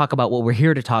I want to talk about what we're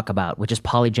here to talk about, which is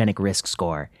polygenic risk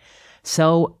score.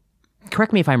 So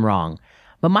correct me if I'm wrong,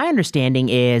 but my understanding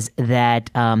is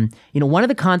that, one of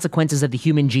the consequences of the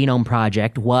Human Genome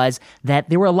Project was that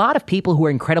there were a lot of people who were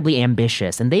incredibly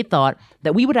ambitious, and they thought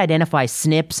that we would identify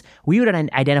SNPs, we would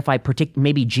identify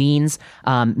maybe genes,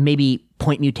 maybe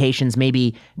point mutations,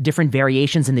 maybe different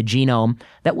variations in the genome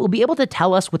that will be able to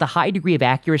tell us with a high degree of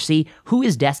accuracy who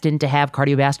is destined to have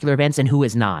cardiovascular events and who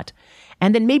is not.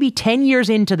 And then maybe 10 years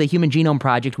into the Human Genome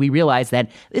Project, we realized that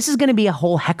this is going to be a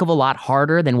whole heck of a lot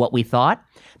harder than what we thought.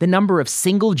 The number of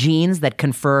single genes that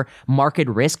confer marked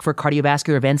risk for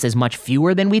cardiovascular events is much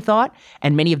fewer than we thought,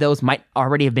 and many of those might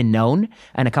already have been known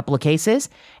in a couple of cases.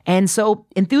 And so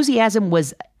enthusiasm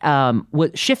was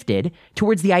shifted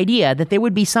towards the idea that there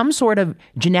would be some sort of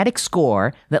genetic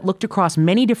score that looked across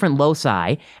many different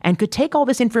loci and could take all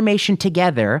this information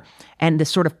together and this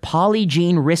sort of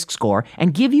polygene risk score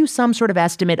and give you some sort of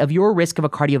estimate of your risk of a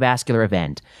cardiovascular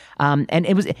event. And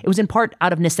it was in part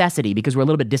out of necessity because we're a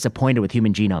little bit disappointed with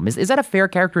Human Genome. Is that a fair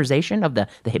characterization of the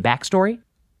backstory?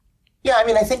 Yeah, I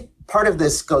mean, I think part of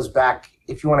this goes back,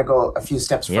 if you want to go a few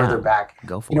steps further back.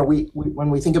 Go for it. We when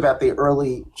we think about the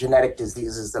early genetic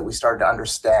diseases that we started to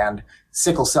understand,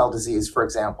 sickle cell disease, for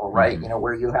example, right? Mm-hmm.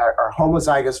 Where you are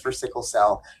homozygous for sickle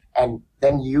cell, and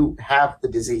then you have the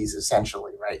disease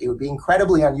essentially, right? It would be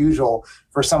incredibly unusual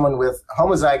for someone with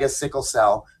homozygous sickle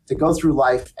cell to go through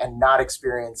life and not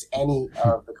experience any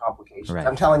of the complications. Right.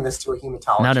 I'm telling this to a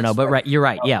hematologist. No, but right, you're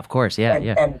right. Yeah, of course. Yeah,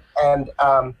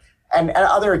 And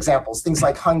other examples, things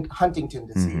like Huntington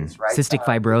disease, right? Cystic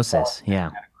fibrosis, yeah.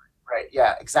 Right,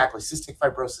 yeah, exactly. Cystic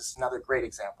fibrosis is another great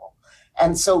example.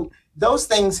 And so those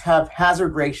things have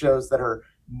hazard ratios that are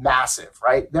massive,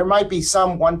 right? There might be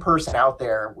one person out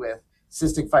there with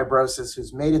cystic fibrosis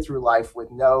who's made it through life with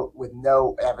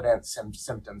no evidence and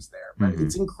symptoms there, but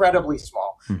it's incredibly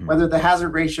small. Mm-hmm. Whether the hazard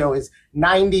ratio is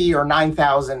 90 or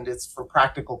 9,000, it's for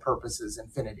practical purposes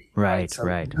infinity. Right, so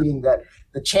right. Meaning that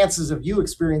the chances of you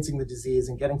experiencing the disease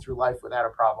and getting through life without a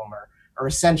problem are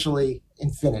essentially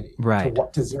infinity, right,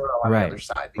 to zero on the other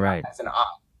side. Right. As an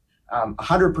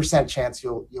 100% chance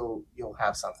you'll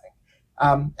have something.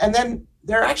 And then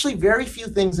there are actually very few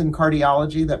things in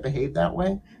cardiology that behave that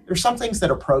way. There's some things that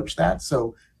approach that.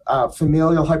 So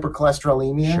familial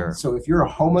hypercholesterolemia. Sure. So if you're a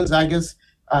homozygous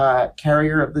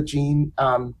carrier of the gene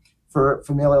for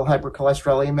familial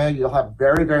hypercholesterolemia, you'll have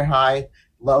very, very high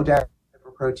low density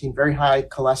protein, very high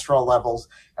cholesterol levels,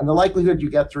 and the likelihood you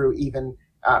get through even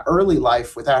early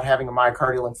life without having a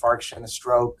myocardial infarction, a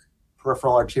stroke,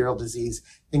 peripheral arterial disease,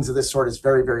 things of this sort is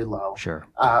very, very low. Sure.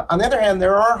 On the other hand,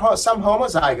 there are some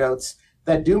homozygotes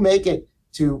that do make it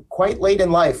to quite late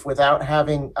in life without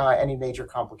having any major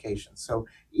complications. So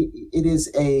it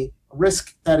is a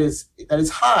risk that is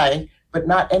high, but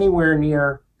not anywhere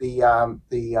near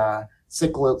the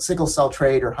sickle cell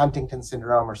trait or Huntington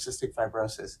syndrome or cystic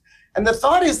fibrosis. And the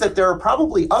thought is that there are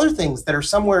probably other things that are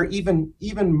somewhere even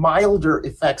milder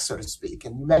effects, so to speak.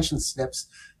 And you mentioned SNPs.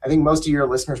 I think most of your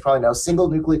listeners probably know single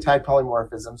nucleotide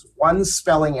polymorphisms, one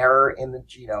spelling error in the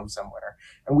genome somewhere.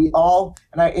 And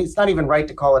it's not even right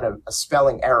to call it a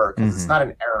spelling error because it's not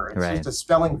an error. It's just a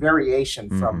spelling variation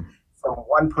from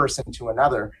one person to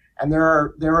another. And there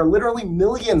are literally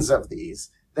millions of these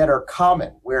that are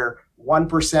common, where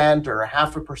 1% or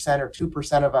 0.5% or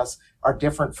 2% of us are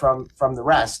different from the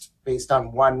rest based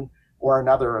on one or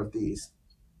another of these.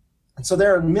 And so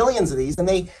there are millions of these, and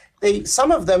they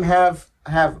some of them have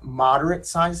moderate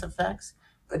size effects,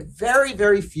 but very,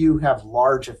 very few have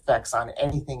large effects on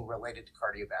anything related to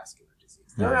cardiovascular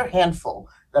disease. There are a handful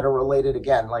that are related,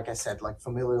 again, like I said, like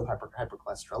familial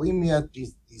hypercholesterolemia,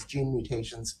 these gene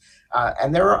mutations,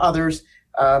 and there are others.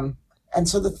 And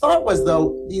so the thought was,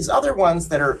 though, these other ones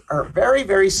that are very,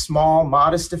 very small,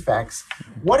 modest effects,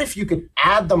 what if you could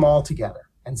add them all together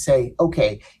and say,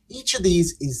 okay, each of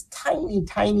these is tiny,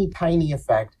 tiny, tiny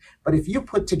effect, but if you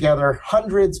put together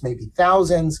hundreds, maybe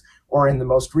thousands, or in the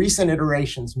most recent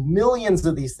iterations, millions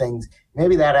of these things,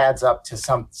 maybe that adds up to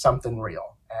something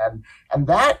real. And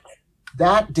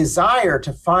that desire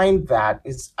to find that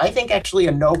is, I think, actually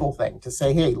a noble thing to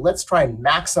say, hey, let's try and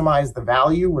maximize the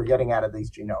value we're getting out of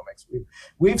these genomics.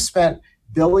 We've spent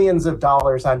billions of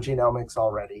dollars on genomics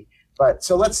already, but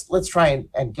so let's try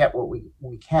and get what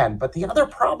we can. But the other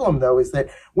problem, though, is that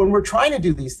when we're trying to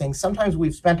do these things, sometimes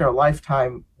we've spent our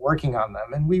lifetime working on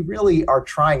them, and we really are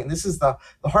trying. And this is the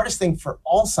hardest thing for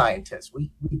all scientists.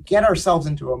 We get ourselves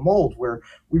into a mold where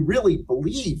we really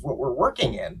believe what we're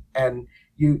working in, and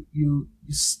you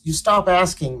stop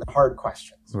asking the hard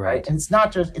questions, right? And it's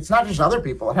not just other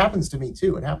people. It happens to me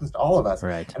too. It happens to all of us.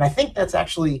 Right. And I think that's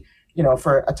actually,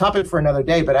 for a topic for another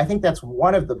day, but I think that's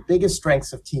one of the biggest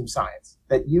strengths of team science,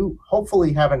 that you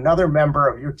hopefully have another member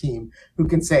of your team who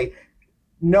can say,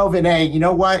 no, Vinay, you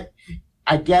know what?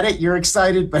 I get it. You're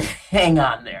excited, but hang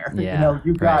on there. Yeah,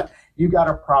 you got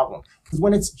a problem. Because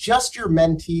when it's just your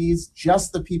mentees,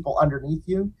 just the people underneath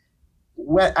you,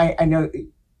 I know,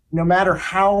 no matter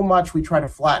how much we try to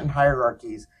flatten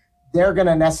hierarchies, they're going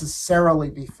to necessarily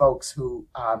be folks who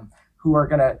are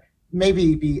going to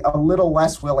maybe be a little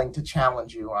less willing to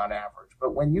challenge you on average.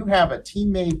 But when you have a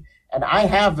teammate, and I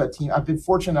have a team, I've been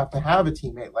fortunate enough to have a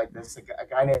teammate like this, a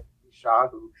guy named Shah,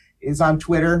 who is on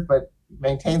Twitter, but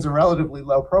maintains a relatively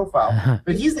low profile.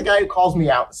 But he's the guy who calls me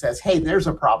out and says, hey, there's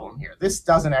a problem here. This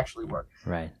doesn't actually work.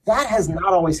 Right. That has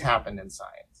not always happened in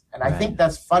science. And I think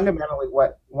that's fundamentally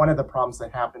one of the problems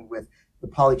that happened with the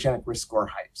polygenic risk score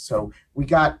hype. So we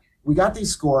got these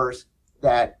scores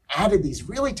that added these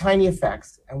really tiny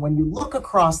effects. And when you look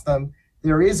across them,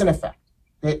 there is an effect.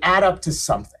 They add up to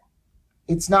something.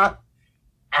 It's not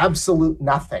absolute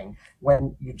nothing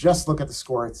when you just look at the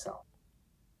score itself.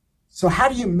 So how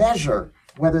do you measure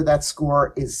whether that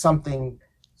score is something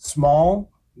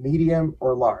small, medium,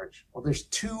 or large? Well, there's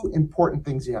two important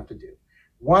things you have to do.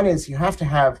 One is you have to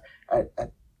have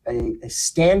a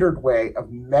standard way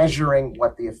of measuring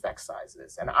what the effect size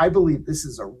is. And I believe this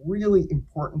is a really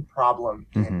important problem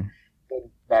in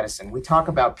medicine. We talk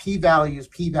about p-values,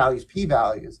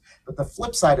 but the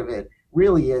flip side of it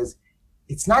really is,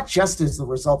 it's not just is the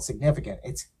result significant,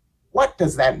 it's what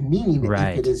does that mean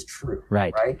if it is true,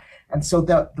 right? And so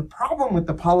the problem with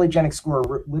the polygenic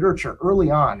score literature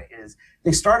early on is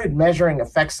they started measuring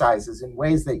effect sizes in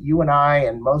ways that you and I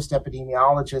and most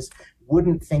epidemiologists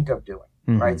wouldn't think of doing,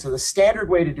 right? So the standard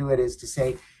way to do it is to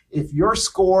say, if your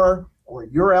score or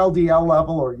your LDL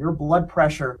level or your blood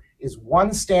pressure is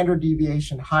one standard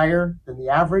deviation higher than the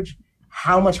average,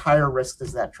 how much higher risk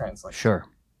does that translate? Sure.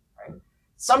 Right?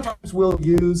 Sometimes we'll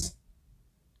use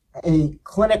a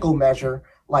clinical measure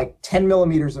like 10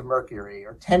 millimeters of mercury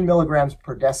or 10 milligrams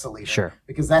per deciliter,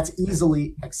 because that's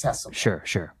easily accessible.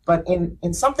 Sure. But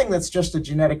in something that's just a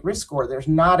genetic risk score, there's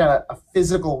not a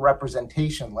physical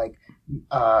representation like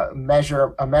a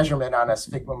measurement on a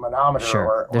sphygmomanometer.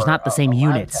 Or there's not the same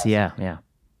units. Yeah.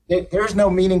 There's no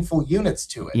meaningful units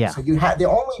to it. Yeah. So you have the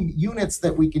only units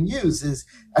that we can use is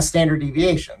a standard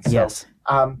deviation. So, yes.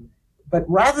 But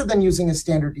rather than using a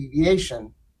standard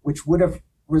deviation, which would have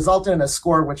resulted in a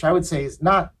score which I would say is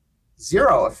not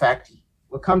zero effect.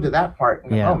 We'll come to that part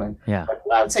in a moment. Yeah. But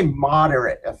I would say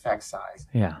moderate effect size.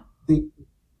 Yeah.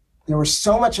 There was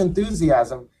so much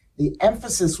enthusiasm. The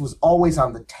emphasis was always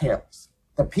on the tails,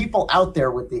 the people out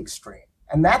there with the extreme.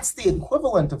 And that's the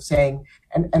equivalent of saying,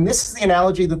 and this is the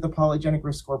analogy that the polygenic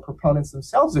risk score proponents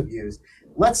themselves have used.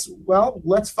 Let's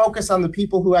focus on the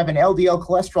people who have an LDL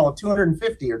cholesterol of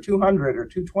 250 or 200 or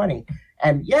 220.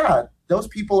 And those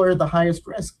people are the highest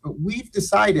risk. But we've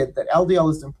decided that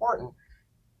LDL is important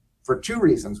for two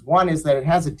reasons. One is that it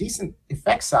has a decent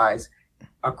effect size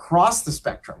across the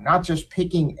spectrum, not just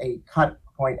picking a cut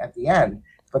point at the end,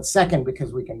 but second,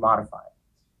 because we can modify it.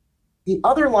 The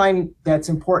other line that's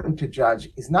important to judge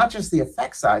is not just the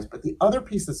effect size, but the other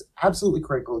piece that's absolutely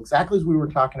critical, exactly as we were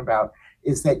talking about,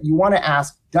 is that you want to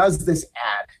ask, does this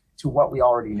add to what we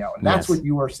already know? And that's what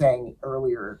you were saying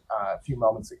earlier a few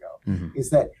moments ago, is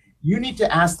that you need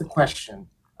to ask the question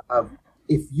of,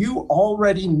 if you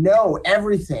already know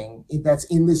everything that's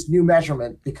in this new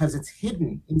measurement because it's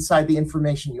hidden inside the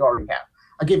information you already have.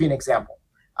 I'll give you an example.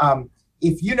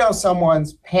 If you know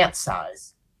someone's pant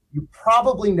size, you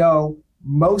probably know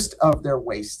most of their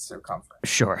waist circumference.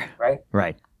 Sure. Right?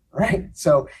 Right.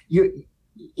 So in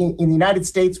the United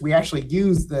States, we actually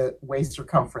use the waist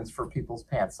circumference for people's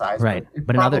pant size. Right.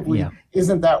 But probably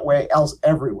isn't that way else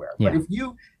everywhere. Yeah.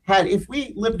 But if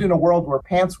we lived in a world where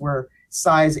pants were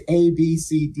size A, B,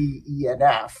 C, D, E, and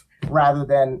F, rather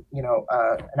than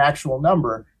an actual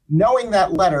number, knowing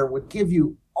that letter would give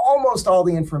you almost all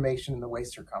the information in the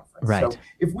waist circumference. Right. So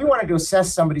if we wanted to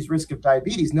assess somebody's risk of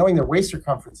diabetes, knowing their waist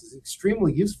circumference is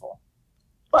extremely useful.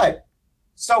 But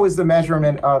so is the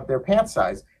measurement of their pant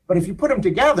size. But if you put them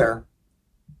together,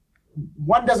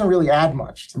 one doesn't really add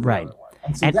much to the other one.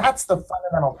 And so that's the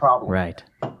fundamental problem. Right.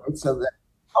 So the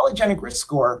polygenic risk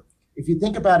score, if you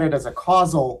think about it as a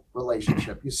causal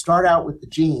relationship, you start out with the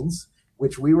genes,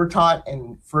 which we were taught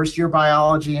in first year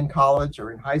biology in college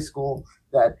or in high school,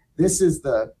 that this is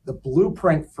the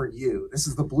blueprint for you. This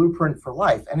is the blueprint for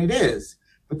life. And it is.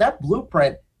 But that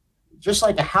blueprint, just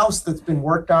like a house that's been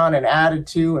worked on and added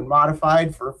to and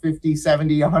modified for 50,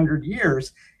 70, 100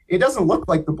 years, it doesn't look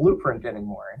like the blueprint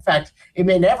anymore. In fact, it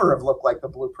may never have looked like the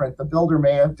blueprint. The builder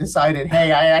may have decided,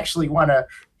 hey, I actually want to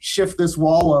shift this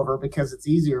wall over because it's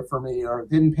easier for me, or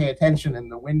didn't pay attention and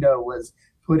the window was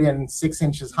put in 6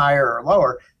 inches higher or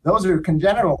lower. Those are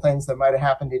congenital things that might have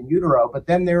happened in utero. But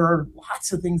then there are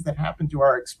lots of things that happen to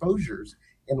our exposures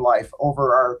in life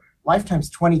over our lifetimes,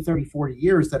 20, 30, 40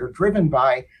 years, that are driven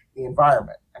by the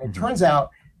environment. And it turns out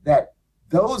that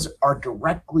those are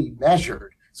directly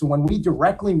measured. So when we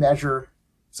directly measure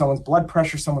someone's blood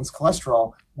pressure, someone's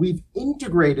cholesterol, we've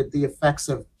integrated the effects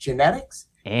of genetics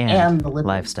and the lipids.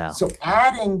 Lifestyle. So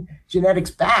adding genetics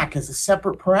back as a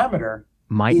separate parameter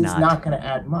is not going to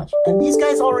add much. And these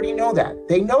guys already know that.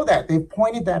 They know that. They've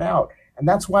pointed that out. And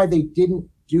that's why they didn't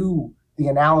do the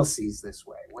analyses this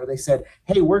way, where they said,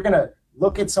 hey, we're going to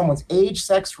look at someone's age,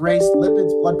 sex, race,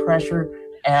 lipids, blood pressure,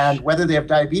 and whether they have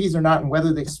diabetes or not, and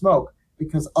whether they smoke.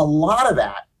 Because a lot of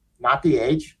that, not the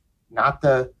age,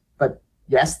 but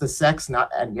yes, the sex,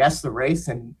 and yes, the race,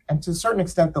 and to a certain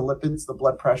extent, the lipids, the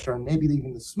blood pressure, and maybe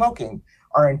even the smoking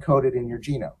are encoded in your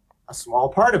genome. A small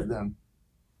part of them,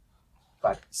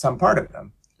 but some part of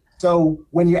them. So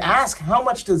when you ask how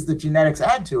much does the genetics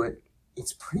add to it,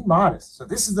 it's pretty modest. So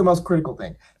this is the most critical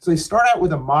thing. So you start out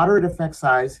with a moderate effect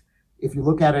size, if you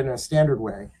look at it in a standard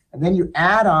way, and then you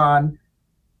add on,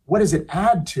 what does it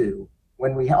add to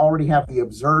when we already have the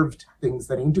observed things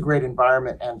that integrate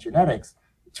environment and genetics?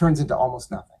 It turns into almost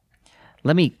nothing.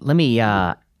 Let me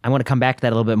I want to come back to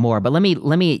that a little bit more, but let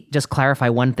me just clarify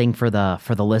one thing for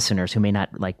the listeners who may not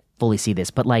fully see this.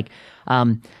 But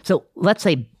so let's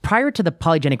say prior to the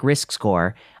polygenic risk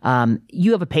score,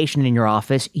 you have a patient in your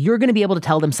office. You're going to be able to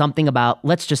tell them something about,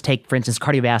 let's just take, for instance,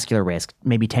 cardiovascular risk,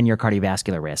 maybe 10-year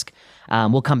cardiovascular risk.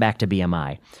 We'll come back to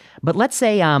BMI. But let's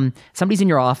say somebody's in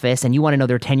your office and you want to know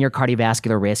their 10-year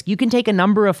cardiovascular risk. You can take a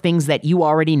number of things that you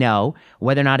already know,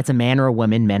 whether or not it's a man or a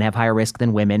woman. Men have higher risk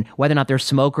than women. Whether or not they're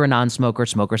smoker or non-smoker.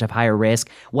 Smokers have higher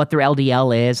risk. What their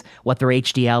LDL is, what their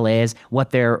HDL is, what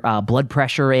their blood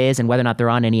pressure is, and whether or not they're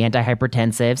on any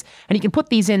antihypertensives. And you can put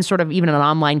these in sort of even an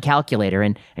online calculator,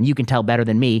 and you can tell better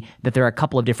than me that there are a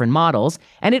couple of different models,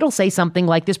 and it'll say something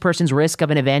like this person's risk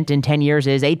of an event in 10 years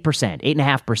is 8%,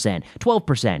 8.5%,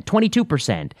 12%,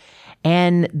 22%.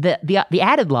 And the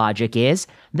added logic is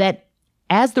that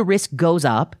as the risk goes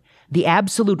up, the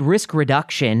absolute risk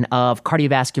reduction of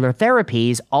cardiovascular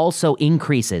therapies also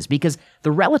increases, because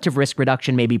the relative risk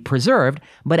reduction may be preserved,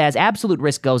 but as absolute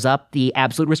risk goes up, the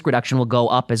absolute risk reduction will go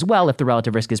up as well if the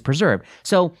relative risk is preserved.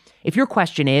 So if your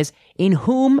question is, in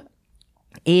whom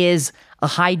is a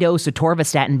high dose of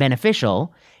atorvastatin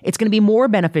beneficial, it's going to be more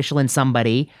beneficial in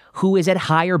somebody who is at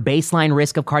higher baseline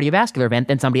risk of cardiovascular event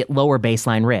than somebody at lower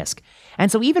baseline risk.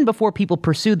 And so even before people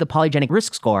pursued the polygenic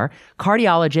risk score,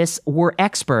 cardiologists were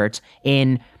experts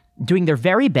in doing their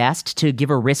very best to give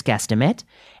a risk estimate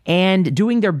and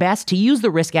doing their best to use the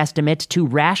risk estimate to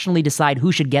rationally decide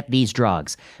who should get these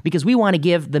drugs, because we want to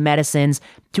give the medicines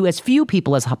to as few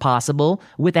people as possible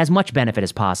with as much benefit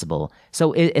as possible.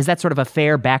 So is that sort of a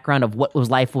fair background of what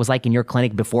life was like in your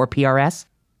clinic before PRS?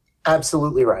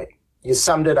 Absolutely right. You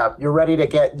summed it up. You're ready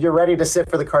to sit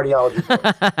for the cardiology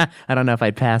course. I don't know if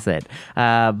I'd pass it,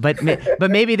 but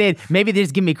maybe they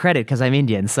just give me credit because I'm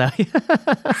Indian. So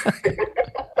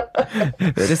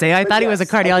just say I thought he was a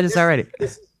cardiologist already.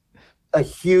 This is a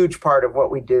huge part of what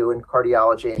we do in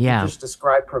cardiology. And you just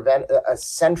described a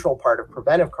central part of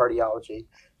preventive cardiology.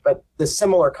 But the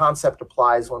similar concept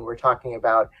applies when we're talking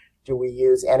about, do we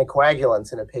use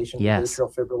anticoagulants in a patient with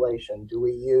atrial fibrillation? Do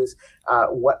we use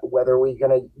whether we're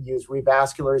going to use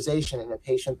revascularization in a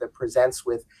patient that presents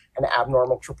with an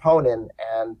abnormal troponin,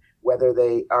 and whether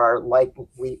they are like,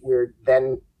 we're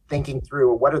then thinking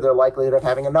through what are their likelihood of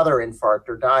having another infarct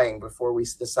or dying before we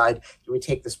decide, do we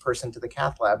take this person to the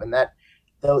cath lab? And that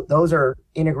those are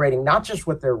integrating not just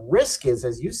what their risk is,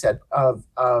 as you said, of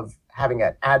having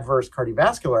an adverse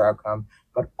cardiovascular outcome,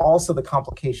 but also the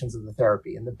complications of the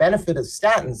therapy. And the benefit of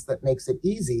statins that makes it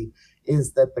easy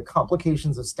is that the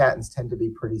complications of statins tend to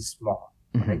be pretty small.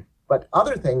 Right? But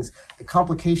other things, the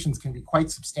complications can be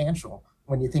quite substantial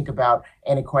when you think about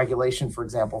anticoagulation, for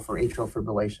example, for atrial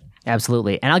fibrillation.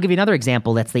 Absolutely. And I'll give you another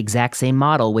example that's the exact same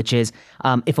model, which is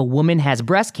if a woman has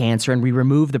breast cancer and we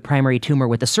remove the primary tumor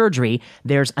with the surgery,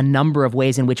 there's a number of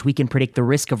ways in which we can predict the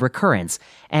risk of recurrence.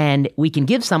 And we can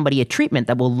give somebody a treatment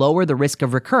that will lower the risk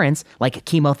of recurrence, like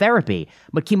chemotherapy.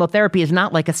 But chemotherapy is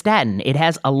not like a statin. It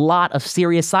has a lot of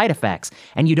serious side effects.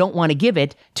 And you don't want to give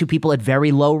it to people at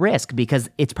very low risk because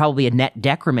it's probably a net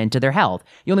decrement to their health.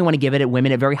 You only want to give it at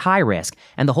women at very high risk.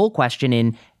 And the whole question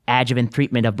in adjuvant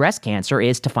treatment of breast cancer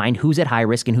is to find who's at high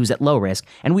risk and who's at low risk.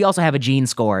 And we also have a gene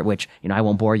score, which, I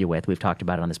won't bore you with. We've talked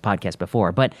about it on this podcast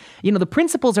before. But, the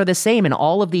principles are the same in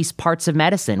all of these parts of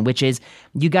medicine, which is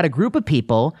you got a group of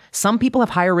people. Some people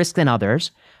have higher risk than others.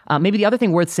 Maybe the other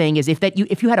thing worth saying is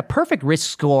if you had a perfect risk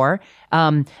score,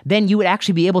 then you would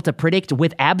actually be able to predict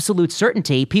with absolute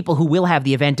certainty people who will have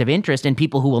the event of interest and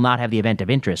people who will not have the event of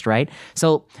interest, right?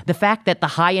 So the fact that the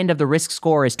high end of the risk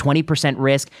score is 20%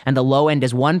 risk and the low end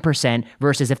is 1%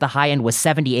 versus if the high end was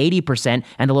 70, 80%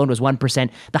 and the low end was 1%,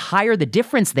 the higher the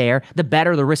difference there, the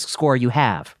better the risk score you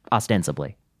have,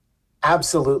 ostensibly.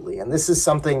 Absolutely. And this is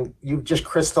something you've just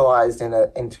crystallized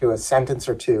into a sentence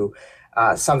or two,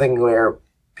 something where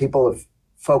people have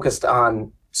focused on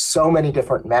so many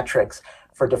different metrics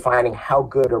for defining how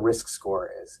good a risk score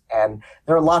is. And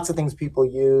there are lots of things people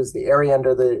use: the area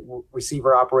under the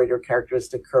receiver operator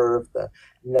characteristic curve, the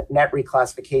net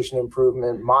reclassification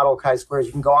improvement, model chi-squares.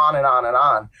 You can go on and on and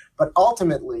on. But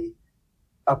ultimately,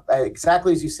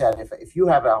 exactly as you said, if you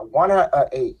have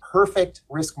a perfect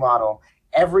risk model,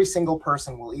 every single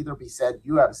person will either be said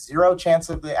you have 0 chance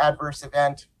of the adverse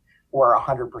event or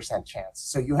 100% chance.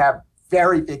 So you have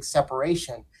very big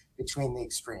separation between the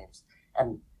extremes.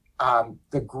 And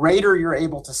the greater you're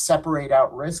able to separate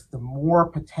out risk, the more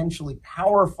potentially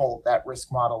powerful that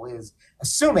risk model is,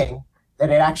 assuming that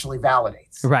it actually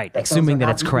validates. Right, assuming that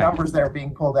it's correct. Numbers that are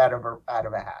being pulled out of a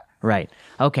hat. Right.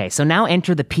 Okay, so now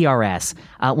enter the PRS.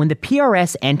 When the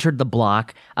PRS entered the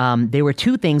block, there were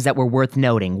 2 things that were worth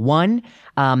noting. One,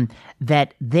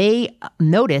 that they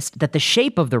noticed that the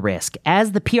shape of the risk,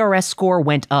 as the PRS score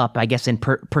went up, I guess in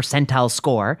percentile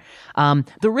score,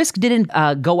 the risk didn't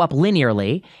go up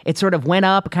linearly. It sort of went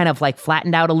up, kind of like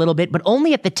flattened out a little bit, but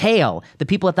only at the tail. The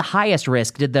people at the highest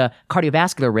risk did the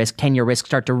cardiovascular risk, 10-year risk,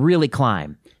 start to really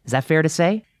climb. Is that fair to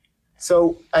say?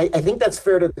 So I think that's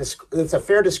fair it's a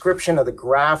fair description of the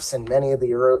graphs in many of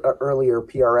the earlier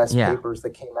PRS papers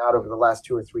that came out over the last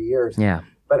 2 or 3 years. Yeah.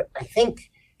 But I think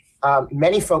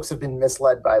many folks have been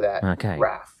misled by that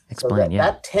graph. Explain,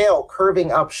 that tail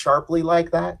curving up sharply like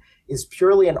that is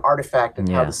purely an artifact of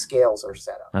how the scales are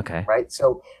set up. Okay. Right?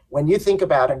 So when you think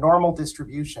about a normal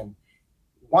distribution,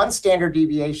 one standard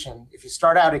deviation, if you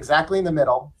start out exactly in the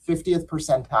middle, 50th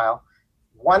percentile,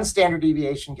 one standard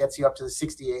deviation gets you up to the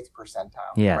 68th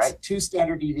percentile, right? 2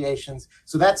 standard deviations.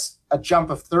 So that's a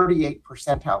jump of 38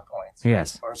 percentile points.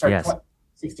 Yes. Or sorry,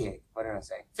 68. What did I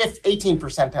say? 18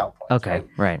 percentile points. Okay,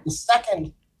 right. The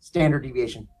second standard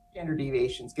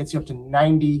deviations gets you up to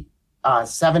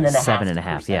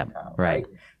 97.5. Yeah, right.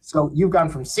 So you've gone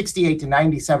from 68 to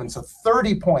 97, so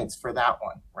 30 points for that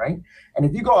one, right? And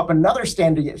if you go up another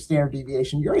standard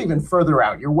deviation, you're even further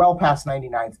out. You're well past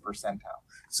 99th percentile.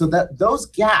 So that those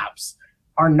gaps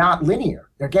are not linear.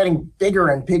 They're getting bigger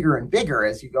and bigger and bigger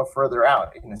as you go further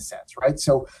out, in a sense, right?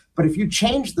 So, but if you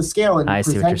change the scale and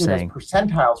present it as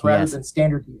percentiles rather than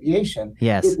standard deviation,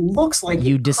 it looks like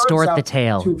you distort the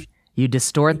tail. You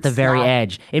distort the very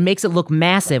edge. It makes it look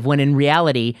massive when in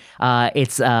reality,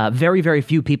 it's very, very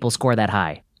few people score that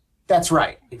high. That's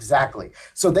right. Exactly.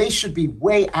 So they should be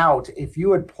way out. If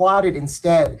you had plotted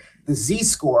instead the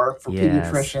Z-score for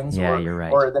pediatricians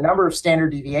or the number of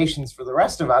standard deviations for the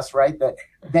rest of us, right,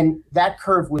 then that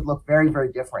curve would look very,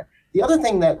 very different. The other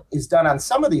thing that is done on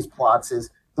some of these plots is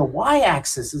the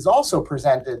y-axis is also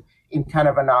presented in kind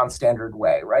of a non-standard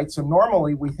way, right? So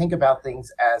normally we think about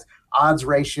things as odds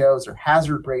ratios or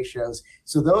hazard ratios.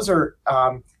 So those are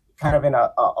kind of in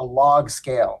a log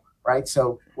scale. right?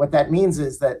 So what that means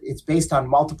is that it's based on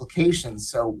multiplications.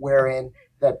 So wherein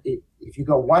that if you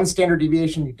go 1 standard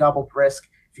deviation, you doubled risk.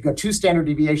 If you go 2 standard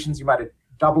deviations, you might have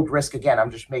doubled risk again.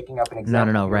 I'm just making up an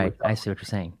example. No, right. I see what you're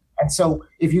saying. And so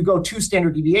if you go 2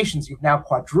 standard deviations, you've now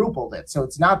quadrupled it. So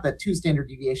it's not that 2 standard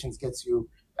deviations gets you,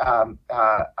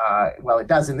 well, it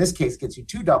does in this case, gets you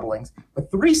 2 doublings,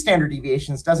 but 3 standard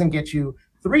deviations doesn't get you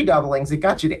 3 doublings. It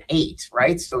got you to 8,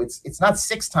 right? So it's not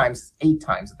 6 times, 8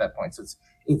 times at that point. So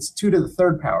it's 2 to the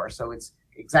 3rd power. So it's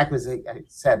exactly as I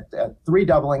said, 3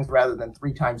 doublings rather than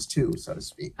 3 times 2, so to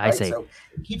speak. Right? I see. So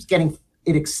it keeps getting,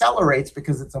 it accelerates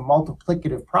because it's a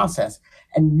multiplicative process.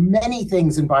 And many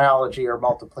things in biology are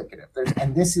multiplicative.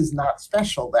 And this is not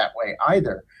special that way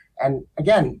either. And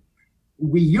again,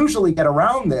 we usually get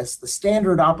around this. The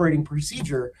standard operating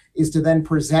procedure is to then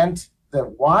present the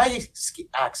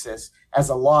y-axis as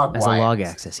a log as y-axis. A log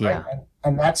axis, yeah. Right?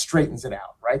 And that straightens it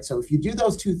out, right? So if you do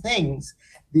those 2 things,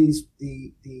 the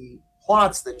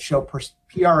plots that show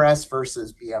PRS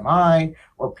versus BMI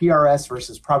or PRS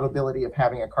versus probability of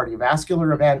having a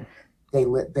cardiovascular event,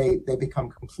 they become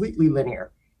completely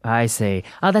linear. I see.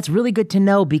 Oh, that's really good to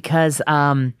know because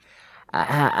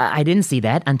I didn't see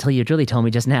that until you really told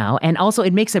me just now. And also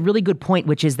it makes a really good point,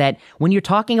 which is that when you're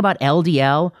talking about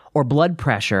LDL or blood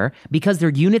pressure, because they're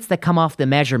units that come off the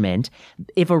measurement,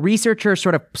 if a researcher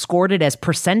sort of scored it as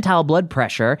percentile blood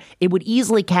pressure, it would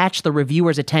easily catch the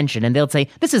reviewer's attention and they'll say,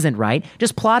 this isn't right.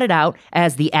 Just plot it out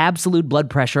as the absolute blood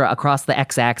pressure across the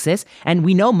x-axis. And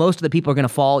we know most of the people are going to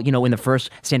fall, in the first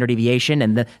standard deviation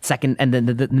and the second, and then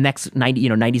the next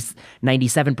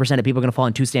 97% of people are going to fall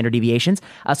in 2 standard deviations.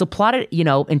 So plot it,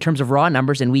 in terms of raw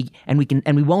numbers and we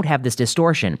won't have this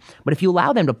distortion. But if you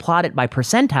allow them to plot it by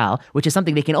percentile, which is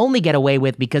something they can only get away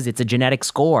with because it's a genetic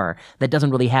score that doesn't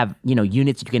really have,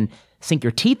 units you can sink your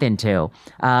teeth into,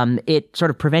 it sort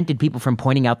of prevented people from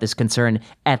pointing out this concern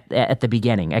at the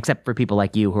beginning, except for people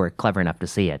like you who are clever enough to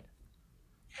see it.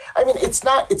 I mean, it's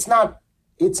not that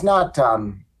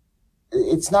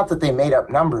they made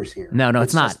up numbers here. No,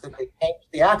 it's not. Just that they changed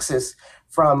the axis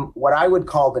from what I would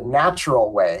call the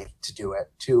natural way to do it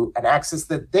to an axis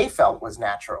that they felt was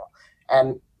natural.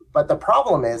 But the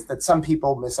problem is that some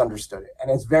people misunderstood it, and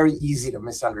it's very easy to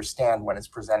misunderstand when it's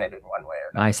presented in one way or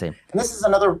another. I see. And this is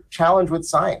another challenge with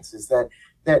science, is that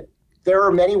there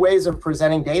are many ways of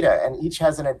presenting data, and each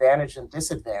has an advantage and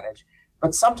disadvantage.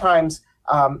 But sometimes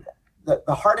the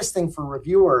hardest thing for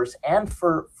reviewers and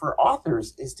for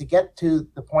authors is to get to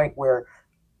the point where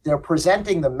they're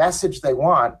presenting the message they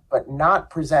want, but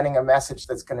not presenting a message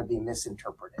that's going to be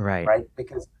misinterpreted, right?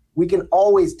 Because we can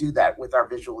always do that with our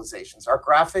visualizations. Our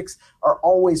graphics are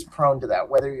always prone to that,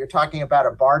 whether you're talking about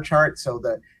a bar chart,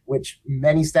 which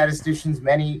many statisticians,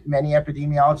 many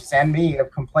epidemiologists and me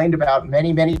have complained about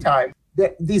many, many times.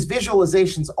 These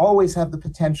visualizations always have the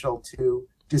potential to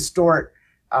distort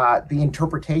the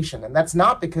interpretation. And that's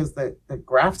not because the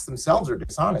graphs themselves are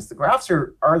dishonest. The graphs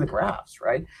are the graphs,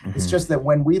 right? Mm-hmm. It's just that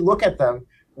when we look at them,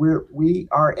 we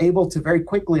are able to very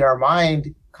quickly, our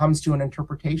mind comes to an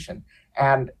interpretation.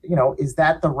 And, is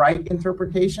that the right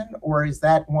interpretation, or is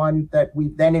that one that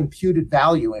we've then imputed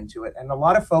value into it? And a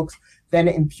lot of folks then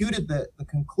imputed the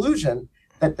conclusion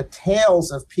that the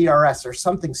tails of PRS are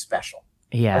something special,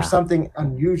 or something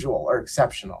unusual or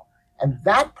exceptional. And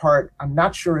that part, I'm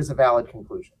not sure is a valid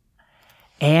conclusion.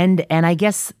 And I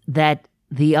guess that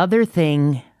the other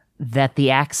thing that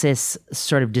the axis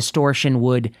sort of distortion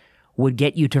would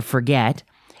get you to forget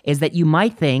is that you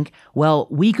might think, well,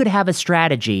 we could have a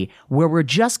strategy where we're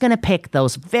just going to pick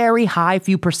those very high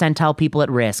few percentile people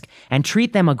at risk and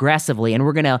treat them aggressively, and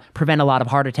we're going to prevent a lot of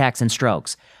heart attacks and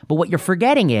strokes. But what you're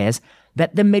forgetting is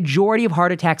that the majority of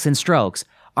heart attacks and strokes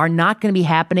are not going to be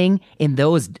happening in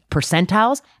those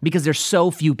percentiles because there's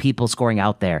so few people scoring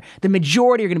out there. The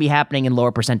majority are going to be happening in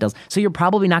lower percentiles, so you're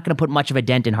probably not going to put much of a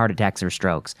dent in heart attacks or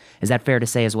strokes. Is that fair to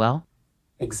say as well?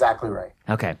 Exactly right.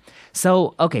 Okay.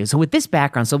 So with this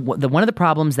background, one of the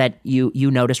problems that you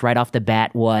noticed right off the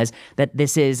bat was that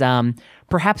this is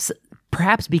perhaps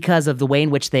because of the way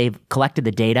in which they've collected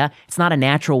the data, it's not a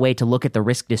natural way to look at the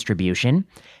risk distribution.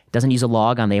 It doesn't use a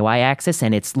log on the y-axis,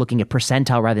 and it's looking at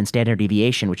percentile rather than standard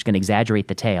deviation, which can exaggerate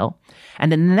the tail.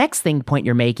 And then the next point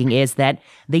you're making is that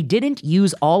they didn't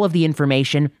use all of the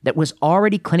information that was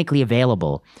already clinically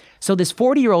available. So this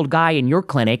 40-year-old guy in your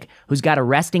clinic who's got a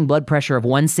resting blood pressure of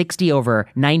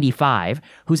 160/95,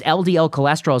 whose LDL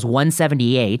cholesterol is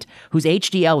 178, whose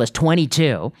HDL is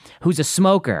 22, who's a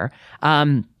smoker,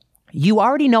 you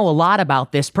already know a lot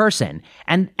about this person.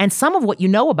 And some of what you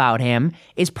know about him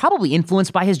is probably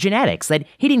influenced by his genetics, that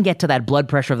he didn't get to that blood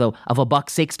pressure of a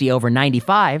 $160 over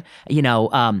 95.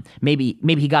 Maybe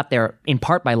he got there in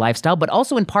part by lifestyle, but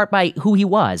also in part by who he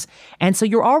was. And so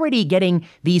you're already getting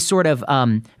these sort of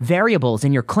variables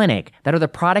in your clinic that are the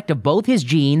product of both his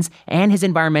genes and his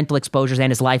environmental exposures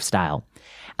and his lifestyle.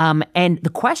 And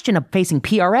the question of facing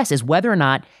PRS is whether or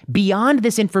not, beyond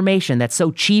this information that's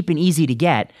so cheap and easy to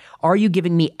get, are you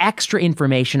giving me extra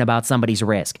information about somebody's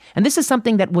risk? And this is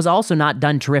something that was also not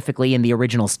done terrifically in the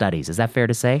original studies. Is that fair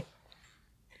to say?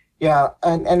 Yeah,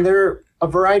 and there are a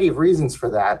variety of reasons for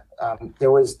that.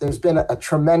 There's been a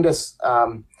tremendous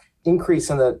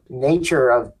increase in the nature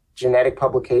of genetic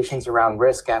publications around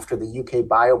risk after the UK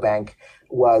Biobank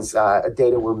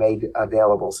data were made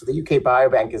available. So the UK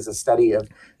Biobank is a study of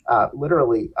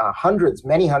literally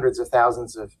many hundreds of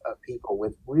thousands of people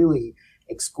with really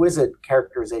exquisite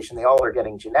characterization. They all are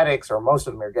getting genetics, or most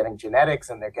of them are getting genetics,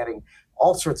 and they're getting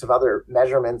all sorts of other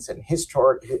measurements and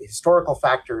historical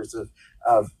factors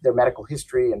of their medical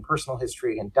history and personal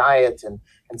history and diet. And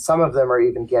some of them are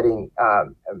even getting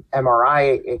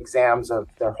MRI exams of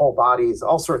their whole bodies,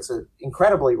 all sorts of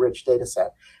incredibly rich data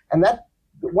set. And that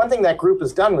one thing that group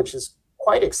has done, which is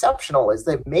quite exceptional, is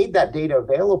they've made that data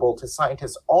available to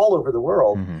scientists all over the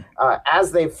world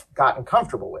as they've gotten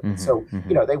comfortable with it. So,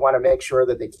 they want to make sure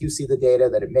that they QC the data,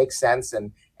 that it makes sense,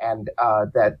 and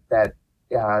that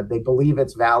they believe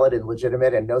it's valid and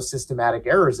legitimate and no systematic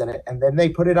errors in it. And then they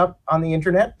put it up on the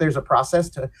internet. There's a process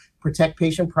to protect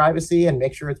patient privacy and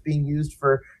make sure it's being used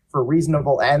for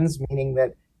reasonable ends, meaning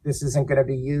that this isn't going to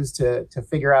be used to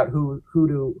figure out who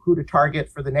to target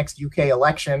for the next UK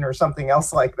election or something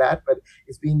else like that, but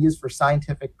it's being used for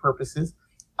scientific purposes.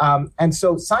 And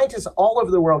so scientists all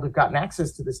over the world have gotten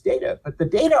access to this data, but the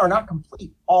data are not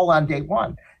complete all on day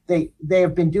one. They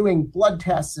have been doing blood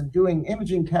tests and doing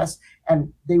imaging tests,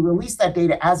 and they release that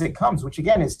data as it comes, which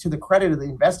again is to the credit of the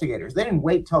investigators. They didn't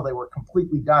wait till they were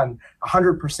completely done,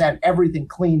 100%, everything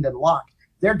cleaned and locked.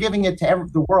 They're giving it to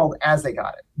the world as they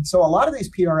got it. And so a lot of these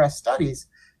PRS studies,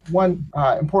 one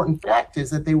important fact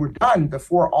is that they were done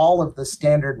before all of the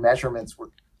standard measurements were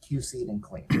QC'd and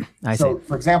cleaned. So,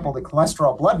 for example, the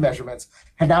cholesterol blood measurements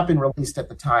had not been released at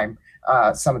the time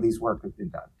some of these work had been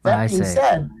done.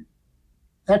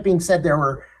 That being said, there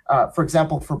were, for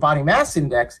example, for body mass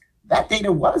index, that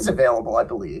data was available, I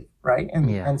believe, right?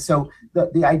 And so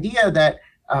the idea that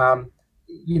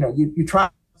you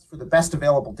try for the best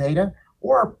available data,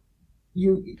 or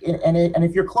and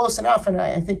if you're close enough, and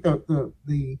I think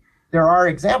there are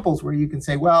examples where you can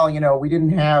say, well, we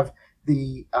didn't have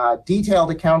the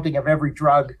detailed accounting of every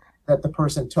drug that the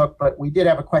person took, but we did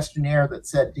have a questionnaire that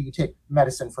said, do you take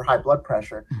medicine for high blood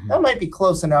pressure? That might be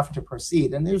close enough to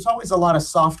proceed. And there's always a lot of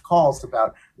soft calls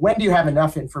about when do you have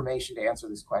enough information to answer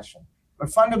this question.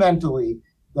 But fundamentally,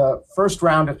 the first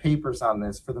round of papers on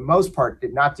this, for the most part,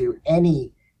 did not do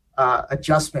any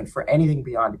adjustment for anything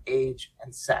beyond age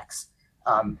and sex,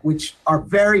 which are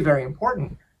very, very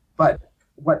important. But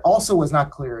what also was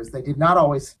not clear is they did not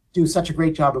always do such a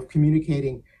great job of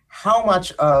communicating how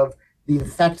much of the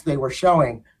effect they were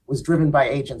showing was driven by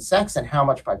age and sex and how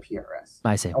much by PRS.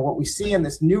 I see. And what we see in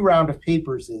this new round of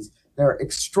papers is they're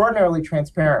extraordinarily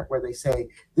transparent, where they say,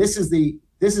 this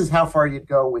is how far you'd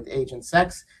go with age and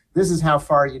sex. This is how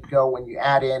far you'd go when you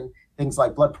add in things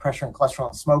like blood pressure and cholesterol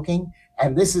and smoking.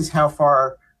 And this is how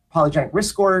far polygenic risk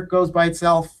score goes by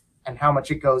itself and how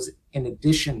much it goes in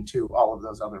addition to all of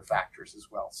those other factors as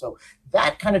well. So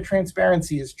that kind of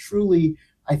transparency is truly,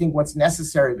 I think, what's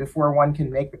necessary before one can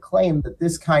make the claim that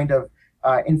this kind of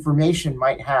information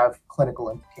might have clinical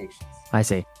implications. I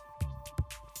see.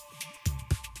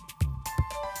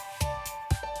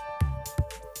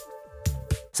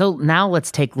 So now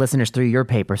let's take listeners through your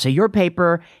paper. So your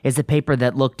paper is a paper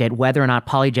that looked at whether or not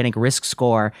polygenic risk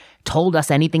score told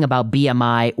us anything about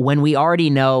BMI when we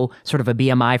already know sort of a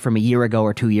BMI from a year ago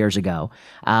or 2 years ago,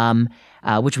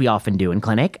 which we often do in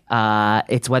clinic.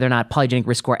 It's whether or not polygenic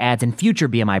risk score adds in future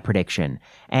BMI prediction.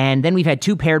 And then we've had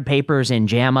 2 paired papers in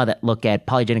JAMA that look at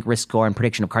polygenic risk score and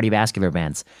prediction of cardiovascular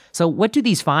events. So what do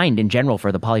these find in general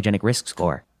for the polygenic risk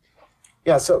score?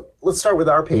 Yeah, so let's start with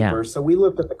our paper. Yeah. So we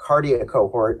looked at the KARDIA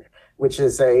cohort, which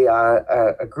is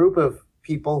a group of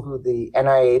people who the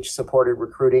NIH supported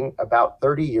recruiting about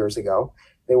 30 years ago.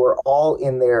 They were all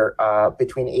in their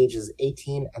between ages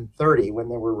 18 and 30 when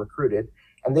they were recruited.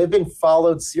 And they've been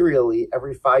followed serially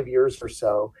every 5 years or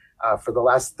so for the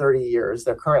last 30 years.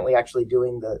 They're currently actually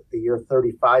doing the year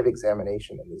 35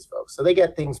 examination in these folks. So they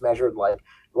get things measured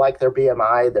like their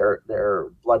BMI, their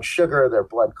blood sugar, their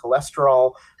blood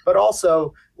cholesterol, but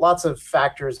also lots of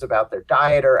factors about their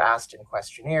diet are asked in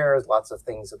questionnaires, lots of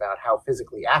things about how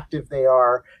physically active they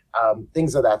are,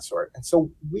 things of that sort. And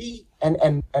so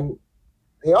and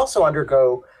they also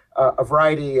undergo a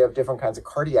variety of different kinds of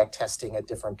cardiac testing at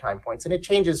different time points, and it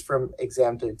changes from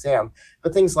exam to exam.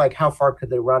 But things like how far could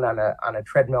they run on a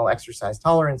treadmill exercise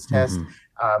tolerance test?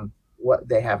 What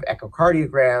they have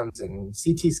echocardiograms and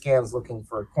CT scans looking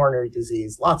for coronary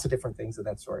disease, lots of different things of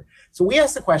that sort. So we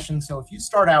ask the question: so if you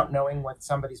start out knowing what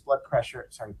somebody's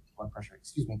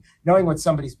knowing what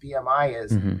somebody's BMI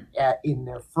is in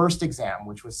their first exam,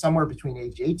 which was somewhere between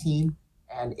age 18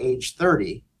 and age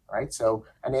 30. Right, so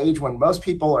an age when most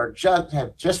people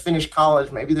have just finished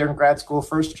college, maybe they're in grad school,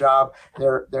 first job.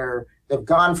 They've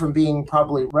gone from being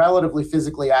probably relatively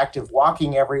physically active,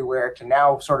 walking everywhere, to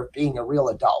now sort of being a real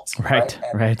adult,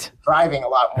 right. Driving a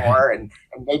lot more, and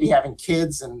maybe having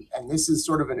kids, and this is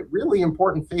sort of a really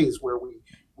important phase where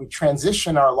we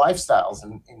transition our lifestyles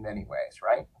in many ways,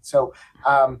 right? So,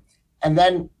 and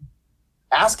then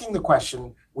asking the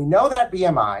question, we know that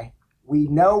BMI. We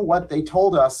know what they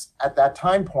told us at that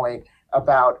time point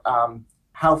about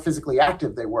how physically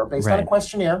active they were based on a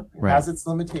questionnaire. It has its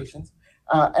limitations.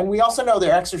 And we also know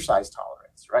their exercise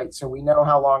tolerance, right? So we know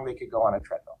how long they could go on a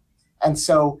treadmill. And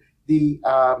so do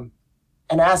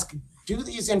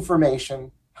these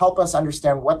information help us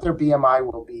understand what their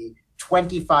BMI will be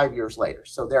 25 years later?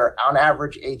 So they're on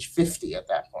average age 50 at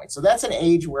that point. So that's an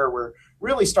age where we're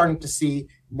really starting to see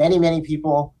many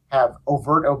people have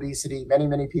overt obesity,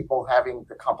 many people having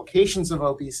the complications of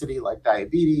obesity like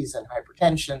diabetes and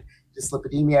hypertension,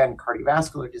 dyslipidemia and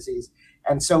cardiovascular disease.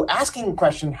 And so asking the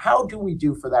question, how do we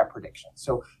do for that prediction?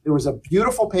 So there was a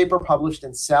beautiful paper published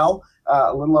in Cell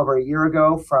a little over a year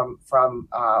ago from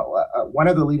one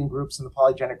of the leading groups in the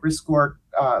polygenic risk score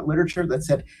literature that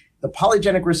said the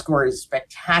polygenic risk score is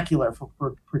spectacular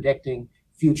for predicting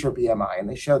future BMI. And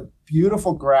they showed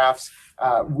beautiful graphs,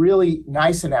 really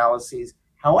nice analyses.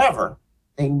 However,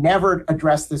 they never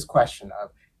addressed this question of,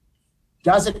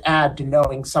 does it add to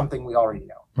knowing something we already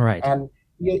know? Right. And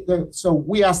so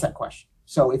we asked that question.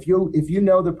 So if you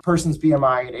know the person's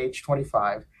BMI at age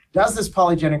 25, does this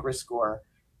polygenic risk score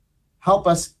help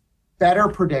us better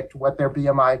predict what their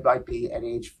BMI might be at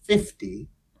age 50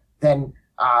 than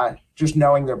just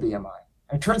knowing their BMI?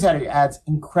 And it turns out it adds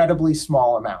incredibly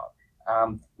small amount.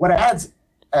 What adds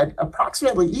an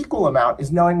approximately equal amount is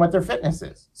knowing what their fitness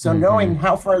is. So knowing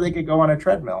how far they could go on a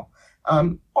treadmill.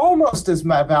 Almost as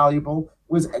valuable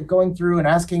was going through and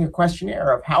asking a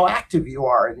questionnaire of how active you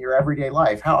are in your everyday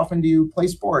life. How often do you play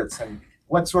sports, and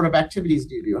what sort of activities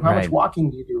do you do? How much walking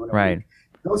do you do in a week?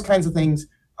 Those kinds of things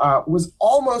was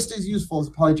almost as useful as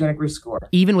a polygenic risk score.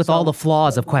 Even with all the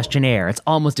flaws of questionnaire, it's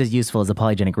almost as useful as a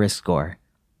polygenic risk score.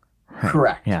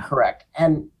 Correct. Yeah. Correct.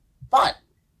 But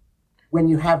when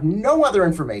you have no other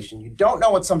information, you don't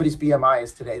know what somebody's BMI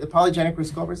is today, the polygenic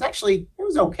risk score was actually, it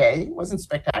was okay. It wasn't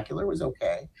spectacular. It was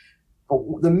okay. But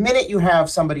the minute you have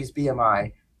somebody's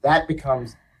BMI, that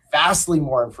becomes vastly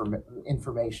more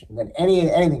information than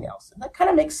anything else. And that kind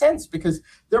of makes sense because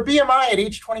their BMI at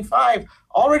age 25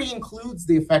 already includes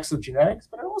the effects of genetics,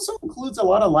 but it also includes a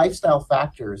lot of lifestyle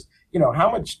factors. You know,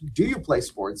 how much do you play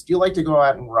sports? Do you like to go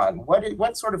out and run?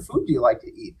 What sort of food do you like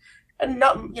to eat? And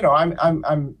not, you know,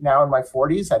 I'm now in my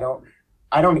 40s.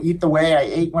 I don't eat the way I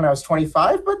ate when I was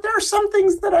 25, but there are some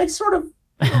things that I sort of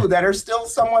do that are still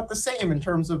somewhat the same in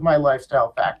terms of my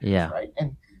lifestyle factors, right?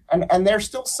 And there's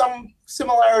still some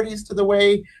similarities to the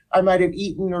way I might have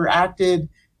eaten or acted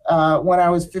when I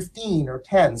was 15 or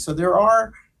 10. So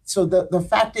the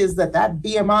fact is that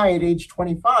BMI at age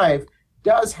 25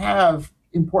 does have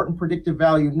important predictive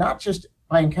value, not just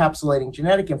by encapsulating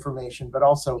genetic information, but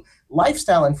also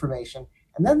lifestyle information.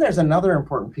 And then there's another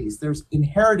important piece. There's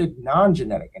inherited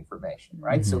non-genetic information,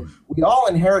 right? Mm-hmm. So we all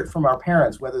inherit from our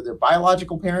parents, whether they're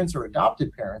biological parents or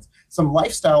adopted parents, some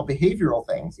lifestyle behavioral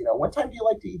things. You know, what time do you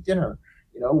like to eat dinner?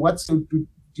 You know, do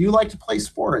you like to play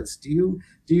sports?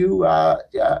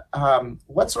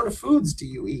 What sort of foods do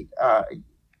you eat?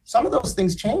 Some of those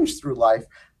things change through life,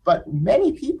 but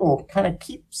many people kind of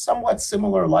keep somewhat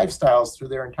similar lifestyles through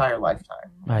their entire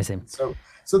lifetime. I see.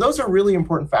 So those are really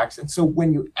important facts. And so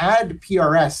when you add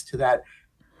PRS to that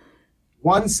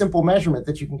one simple measurement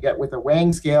that you can get with a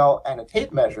weighing scale and a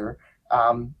tape measure,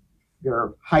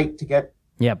 your height to get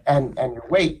and your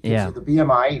weight gives you the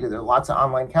BMI. There are lots of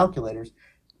online calculators.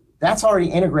 That's already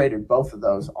integrated both of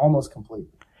those almost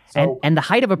completely. And the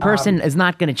height of a person is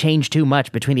not going to change too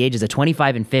much between the ages of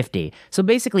 25 and 50. So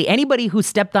basically, anybody who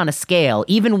stepped on a scale,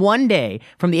 even one day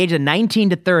from the age of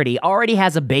 19 to 30, already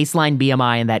has a baseline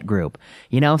BMI in that group.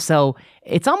 So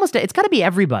it's got to be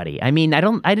everybody. I mean,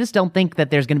 I just don't think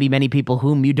that there's going to be many people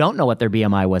whom you don't know what their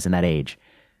BMI was in that age.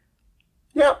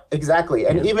 Yeah, exactly.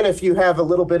 And even if you have a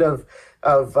little bit of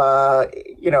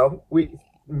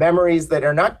memories that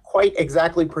are not quite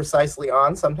exactly precisely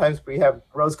on, sometimes we have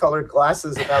rose-colored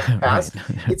glasses about the past,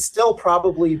 it's still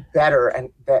probably better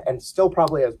and still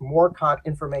probably has more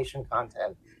information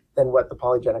content than what the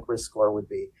polygenic risk score would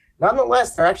be.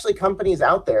 Nonetheless, there are actually companies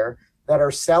out there that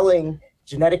are selling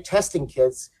genetic testing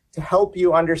kits to help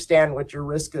you understand what your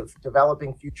risk of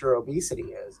developing future obesity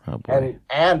is. Oh, boy.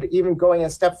 And even going a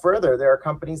step further, there are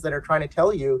companies that are trying to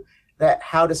tell you that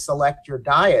how to select your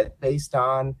diet based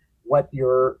on what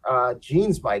your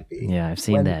genes might be. Yeah, I've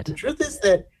seen that. The truth is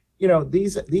that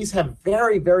these have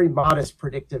very, very modest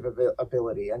predictive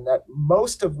ability, and that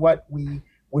most of what we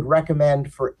would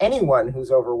recommend for anyone who's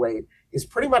overweight is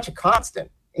pretty much a constant.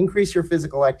 Increase your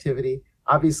physical activity.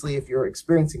 Obviously, if you're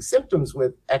experiencing symptoms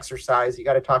with exercise, you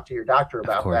got to talk to your doctor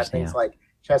about that. Things like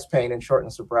chest pain and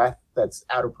shortness of breath, that's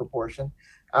out of proportion.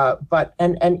 But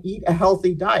eat a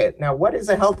healthy diet. Now, what is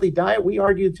a healthy diet? We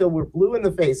argue till we're blue in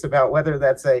the face about whether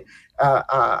that's an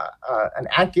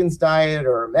Atkins diet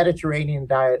or a Mediterranean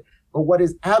diet. But what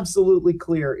is absolutely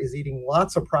clear is eating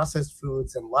lots of processed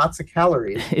foods and lots of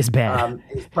calories is bad.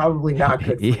 Is probably not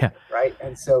good for you, right?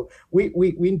 And so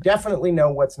we definitely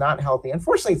know what's not healthy.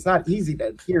 Unfortunately, it's not easy to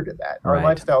adhere to that. Our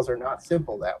lifestyles are not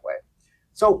simple that way.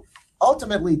 So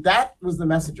ultimately, that was the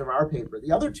message of our paper.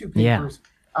 The other two papers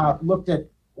looked at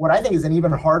what I think is an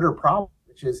even harder problem,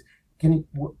 which is can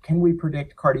we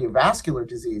predict cardiovascular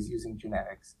disease using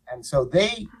genetics? And so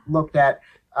they looked at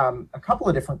a couple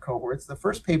of different cohorts. The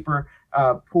first paper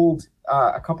pooled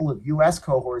a couple of U.S.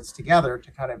 cohorts together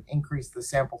to kind of increase the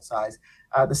sample size.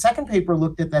 The second paper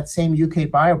looked at that same UK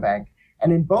biobank.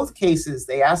 And in both cases,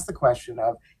 they asked the question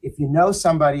of, if you know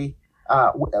somebody,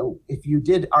 if you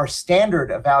did our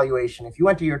standard evaluation, if you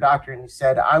went to your doctor and you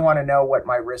said, I want to know what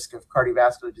my risk of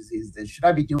cardiovascular disease is, should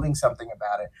I be doing something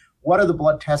about it? What are the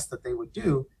blood tests that they would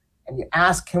do? And you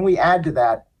ask, can we add to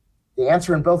that? The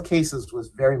answer in both cases was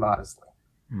very modestly.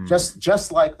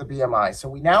 Just like the BMI. So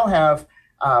we now have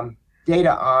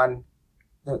data on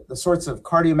the sorts of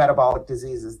cardiometabolic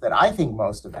diseases that I think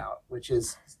most about, which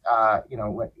is, I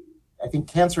think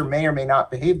cancer may or may not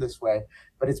behave this way,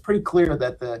 but it's pretty clear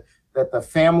that the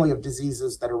family of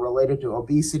diseases that are related to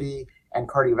obesity and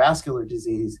cardiovascular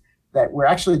disease, that we're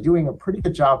actually doing a pretty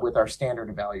good job with our standard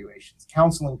evaluations,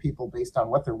 counseling people based on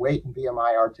what their weight and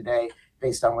BMI are today,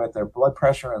 based on what their blood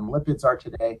pressure and lipids are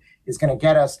today, is going to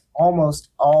get us almost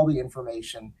all the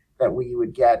information that we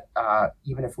would get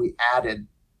even if we added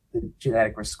the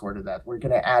genetic risk score to that. We're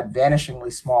going to add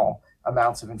vanishingly small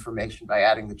amounts of information by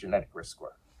adding the genetic risk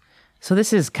score. So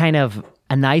this is kind of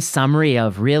a nice summary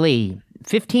of really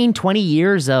 15, 20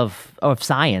 years of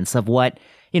science, of what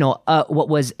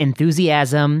was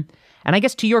enthusiasm. And I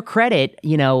guess to your credit,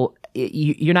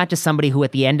 you're not just somebody who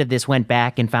at the end of this went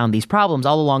back and found these problems.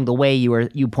 All along the way,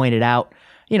 you pointed out,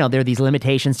 there are these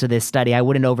limitations to this study. I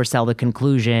wouldn't oversell the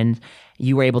conclusion.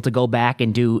 You were able to go back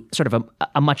and do sort of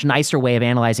a much nicer way of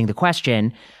analyzing the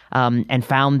question, and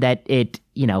found that it,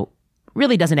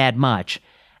 really doesn't add much.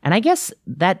 And I guess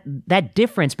that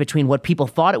difference between what people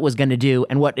thought it was going to do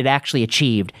and what it actually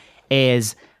achieved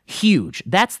is huge.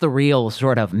 That's the real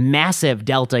sort of massive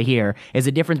delta here, is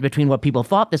the difference between what people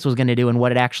thought this was going to do and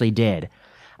what it actually did.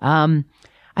 I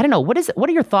don't know. What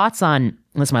are your thoughts on,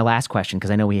 this is my last question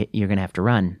because I know you're going to have to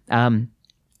run.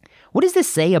 What does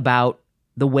this say about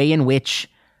the way in which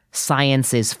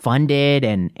science is funded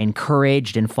and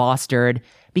encouraged and fostered?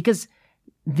 Because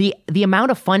the amount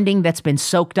of funding that's been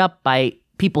soaked up by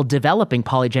people developing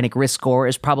polygenic risk score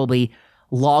is probably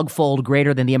logfold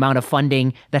greater than the amount of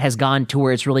funding that has gone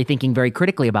towards really thinking very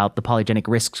critically about the polygenic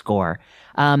risk score.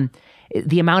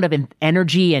 The amount of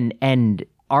energy and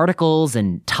articles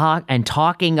and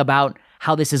talking about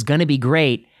how this is going to be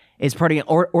great is probably an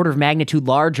order of magnitude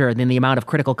larger than the amount of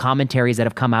critical commentaries that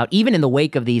have come out, even in the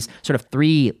wake of these sort of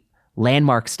 3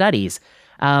 landmark studies.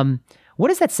 What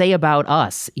does that say about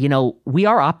us? We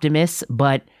are optimists,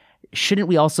 but shouldn't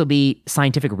we also be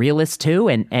scientific realists too,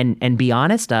 and be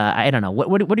honest? I don't know.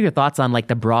 What are your thoughts on like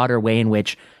the broader way in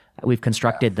which we've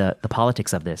constructed the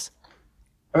politics of this?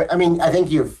 I mean, I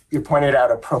think you pointed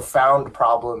out a profound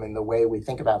problem in the way we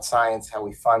think about science, how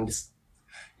we fund.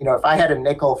 If I had a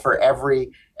nickel for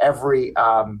every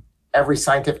every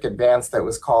scientific advance that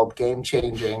was called game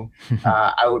changing,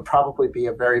 I would probably be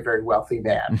a very, very wealthy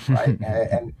man, right?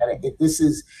 and this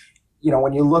is,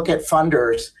 when you look at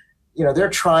funders, they're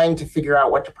trying to figure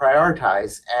out what to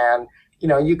prioritize. And,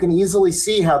 you can easily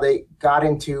see how they got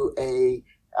into a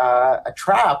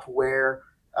trap where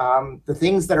the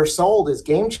things that are sold as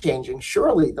game changing,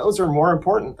 surely those are more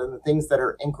important than the things that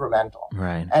are incremental.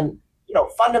 Right. And,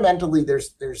 fundamentally,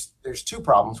 there's two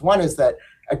problems. One is that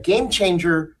a game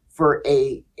changer for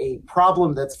a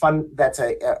problem that's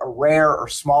a rare or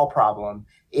small problem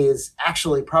is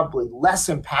actually probably less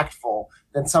impactful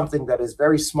than something that is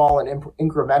very small and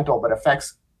incremental but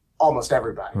affects almost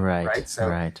everybody. Right. So,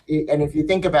 right. And if you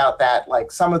think about that,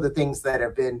 like some of the things that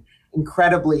have been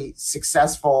incredibly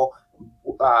successful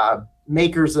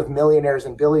makers of millionaires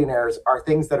and billionaires are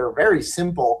things that are very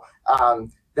simple,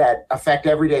 that affect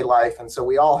everyday life, and so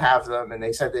we all have them. And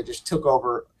they said they just took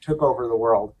over the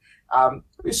world.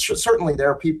 Certainly, there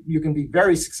are people you can be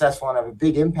very successful and have a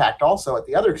big impact also at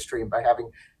the other extreme by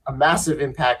having a massive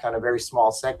impact on a very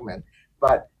small segment.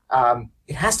 But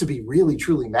it has to be really,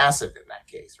 truly massive in that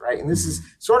case, right? And this is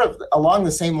sort of along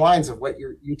the same lines of what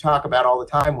you talk about all the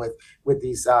time with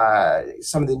these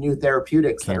some of the new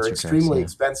therapeutics that are extremely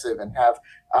expensive and have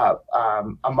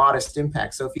a modest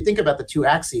impact. So if you think about the two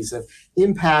axes of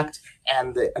impact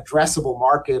and the addressable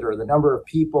market or the number of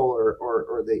people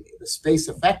or the space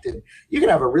affected, you can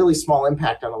have a really small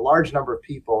impact on a large number of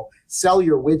people, sell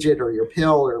your widget or your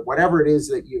pill or whatever it is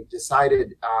that you've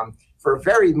decided for a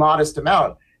very modest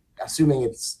amount, assuming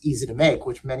it's easy to make,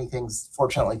 which many things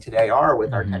fortunately today are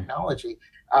with our technology,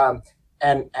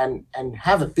 and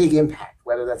have a big impact,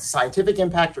 whether that's scientific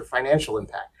impact or financial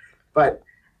impact. But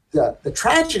the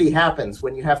tragedy happens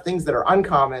when you have things that are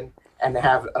uncommon and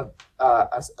have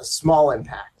a small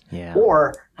impact,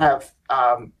 or have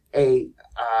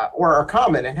or are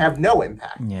common and have no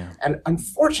impact. Yeah. And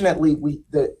unfortunately,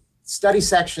 the study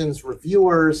sections,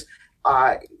 reviewers,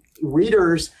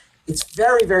 readers, it's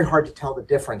very, very hard to tell the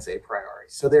difference a priori.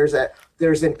 So there's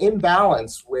an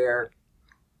imbalance where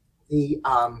the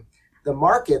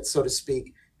market, so to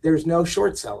speak, there's no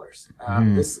short sellers.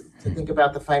 To think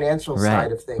about the financial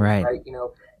side of things, right?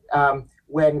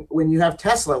 When you have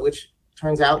Tesla, which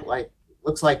turns out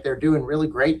looks like they're doing really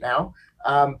great now,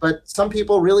 but some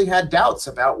people really had doubts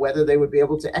about whether they would be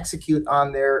able to execute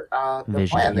on their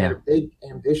plan. They had a big,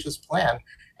 ambitious plan,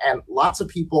 and lots of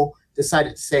people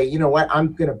decided to say, you know what,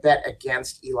 I'm going to bet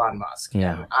against Elon Musk.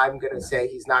 And I'm going to say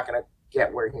he's not going to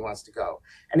get where he wants to go.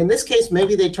 And in this case,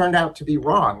 maybe they turned out to be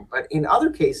wrong. But in other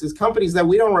cases, companies that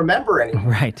we don't remember anymore,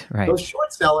 right. Those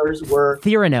short sellers were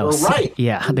Theranos. Were right.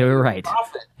 Yeah, they were right.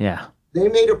 Yeah. They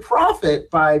made a profit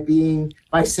by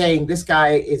saying this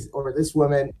guy or this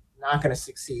woman not going to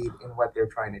succeed in what they're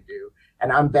trying to do,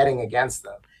 and I'm betting against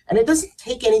them. And it doesn't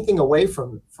take anything away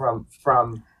from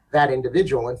that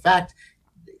individual. In fact,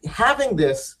 having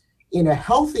this in a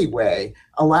healthy way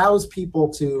allows people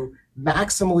to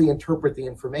maximally interpret the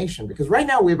information, because right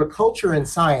now we have a culture in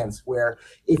science where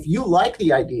if you like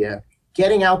the idea,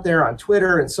 getting out there on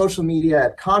Twitter and social media,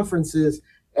 at conferences,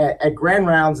 at grand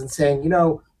rounds, and saying,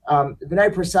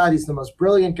 Vinay Prasad is the most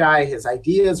brilliant guy. His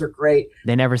ideas are great.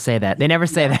 They never say that. They never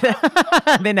say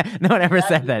that. No one ever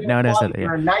said that. No one ever said that.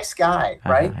 You're a nice guy,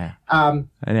 right? I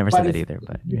never said that either.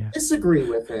 But you disagree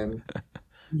with him,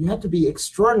 you have to be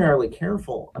extraordinarily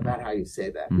careful about how you say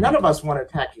that. None of us want to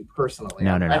attack you personally.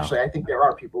 No. Actually, I think there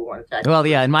are people who want to attack you. Well,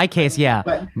 yeah, in my case, yeah.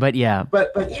 But yeah.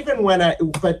 But even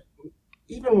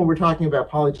when we're talking about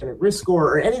polygenic risk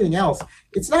score or anything else,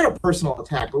 it's not a personal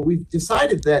attack, but we've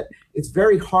decided that it's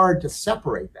very hard to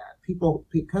separate that. People,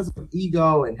 because of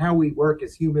ego and how we work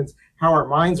as humans, how our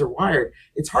minds are wired,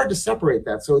 it's hard to separate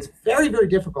that. So it's very, very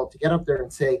difficult to get up there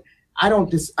and say, I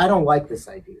don't like this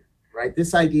idea, right?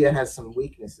 This idea has some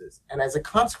weaknesses. And as a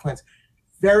consequence,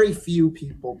 very few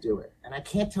people do it. And I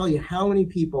can't tell you how many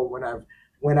people, when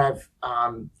I've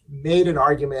made an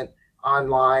argument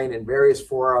online in various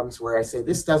forums where I say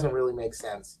this doesn't really make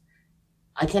sense,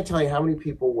 I can't tell you how many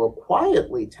people will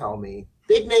quietly tell me,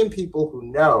 big name people who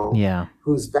know,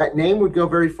 whose that name would go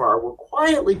very far, will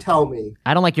quietly tell me,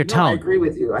 I don't like your tone. I agree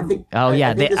with you. I think.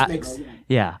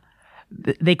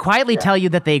 They quietly tell you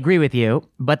that they agree with you,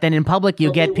 but then in public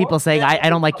you get people saying, I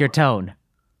don't like your tone.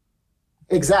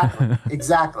 Exactly.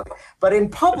 But in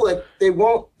public, they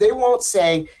won't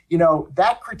say,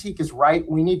 that critique is right.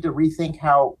 We need to rethink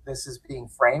how this is being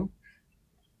framed.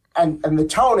 and the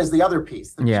tone is the other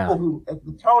piece. The Yeah.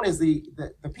 tone is the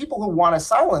people who want to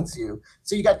silence you.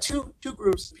 So you got two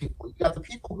groups of people. You got the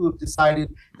people who have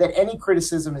decided that any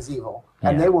criticism is evil,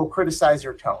 and Yeah. they will criticize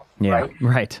your tone. Yeah.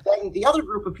 Right. Then the other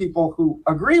group of people who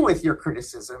agree with your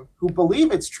criticism, who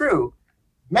believe it's true,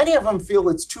 many of them feel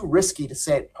it's too risky to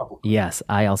say it publicly. Yes,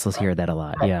 I also hear that a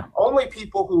lot. And Yeah. only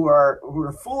people who are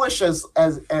foolish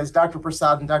as Dr.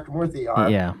 Prasad and Dr. Murthy are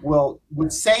Yeah.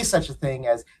 would say such a thing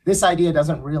as, this idea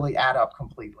doesn't really add up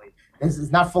completely. This is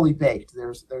not fully baked.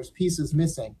 There's pieces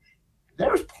missing.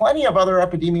 There's plenty of other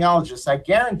epidemiologists, I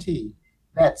guarantee,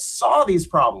 that saw these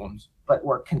problems but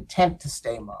were content to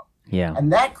stay mum. Yeah.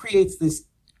 And that creates this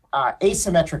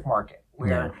asymmetric market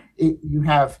where you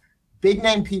have big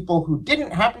name people who didn't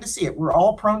happen to see it. We're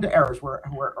all prone to errors. We're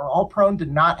all prone to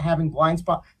not having blind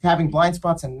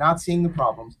spots and not seeing the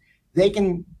problems. They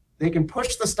can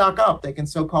push the stock up. They can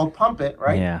so-called pump it,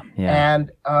 right? Yeah. Yeah.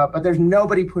 And but there's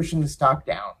nobody pushing the stock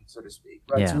down, so to speak,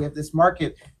 right? Yeah. So we have this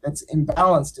market that's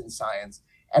imbalanced in science,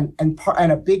 and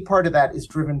a big part of that is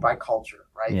driven by culture,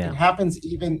 right? Yeah. It happens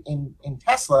even in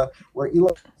Tesla, where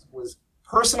Elon was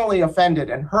personally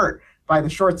offended and hurt by the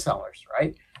short sellers,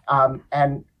 right?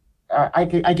 I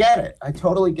get it. I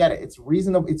totally get it. It's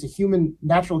reasonable. It's a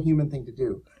natural human thing to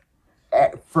do.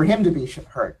 For him to be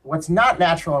hurt. What's not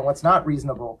natural and what's not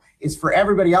reasonable is for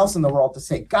everybody else in the world to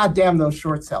say, God damn those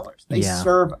short sellers. They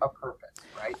serve a purpose,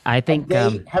 right? I think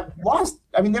and they have lost.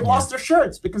 I mean, they've lost their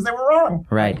shirts because they were wrong.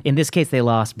 Right. In this case, they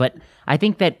lost. But I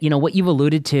think that, what you've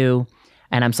alluded to,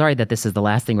 and I'm sorry that this is the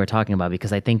last thing we're talking about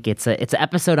because I think it's an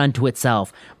episode unto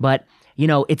itself. But,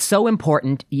 it's so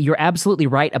important. You're absolutely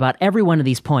right about every one of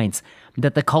these points,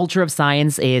 that the culture of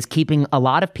science is keeping a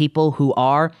lot of people who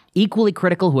are equally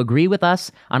critical, who agree with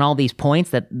us on all these points,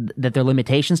 that there are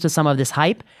limitations to some of this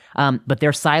hype, but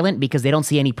they're silent because they don't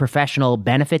see any professional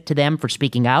benefit to them for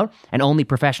speaking out and only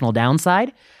professional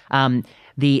downside.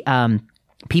 The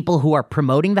people who are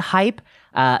promoting the hype,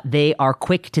 they are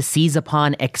quick to seize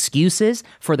upon excuses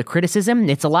for the criticism.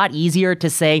 It's a lot easier to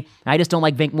say, I just don't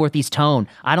like Venkmurthy's tone.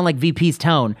 I don't like VP's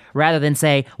tone, rather than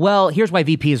say, well, here's why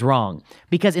VP is wrong.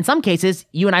 Because in some cases,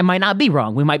 you and I might not be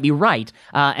wrong. We might be right.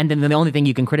 And then the only thing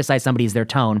you can criticize somebody is their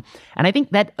tone. And I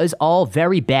think that is all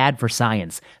very bad for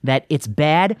science. That it's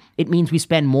bad. It means we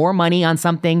spend more money on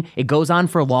something. It goes on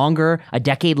for longer. A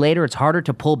decade later, it's harder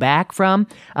to pull back from.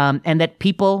 And that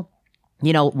people,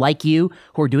 like you,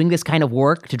 who are doing this kind of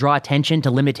work to draw attention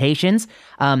to limitations,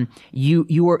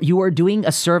 you are doing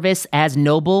a service as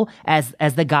noble as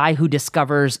the guy who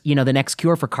discovers, the next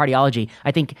cure for cardiology.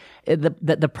 I think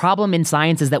the problem in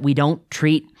science is that we don't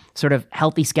treat sort of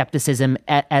healthy skepticism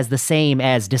as the same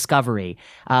as discovery.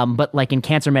 But like in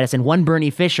cancer medicine, one Bernie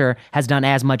Fisher has done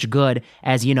as much good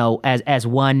as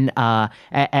one Denny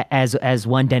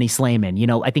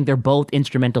Slayman. I think they're both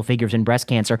instrumental figures in breast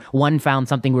cancer. One found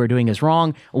something we were doing is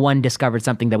wrong. One discovered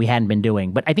something that we hadn't been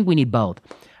doing. But I think we need both.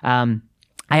 I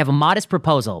have a modest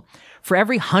proposal. For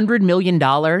every $100 million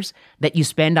that you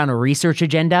spend on a research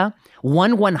agenda,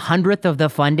 1/100th of the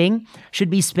funding should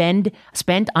be spent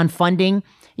on funding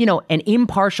an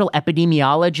impartial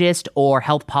epidemiologist or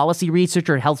health policy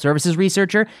researcher, health services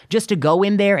researcher, just to go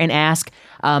in there and ask,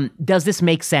 does this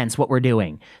make sense, what we're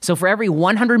doing? So for every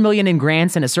 $100 million in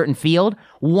grants in a certain field,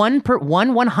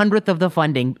 1/100th of the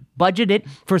funding budgeted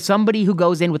for somebody who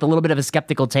goes in with a little bit of a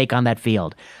skeptical take on that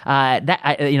field. That's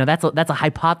a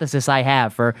hypothesis I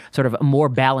have for sort of more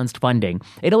balanced funding.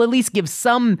 It'll at least give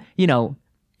some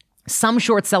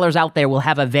short sellers out there will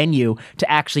have a venue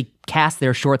to actually cast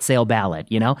their short sale ballot.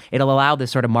 It'll allow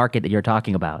this sort of market that you're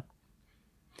talking about.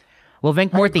 Well,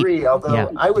 Venkmurthy, I agree.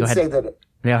 Although I would say that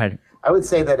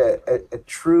a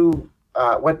true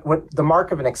what the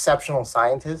mark of an exceptional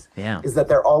scientist is that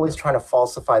they're always trying to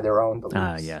falsify their own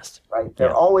beliefs. Yes. Right.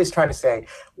 They're always trying to say,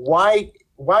 why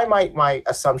might my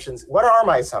assumptions? What are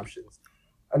my assumptions?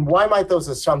 And why might those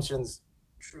assumptions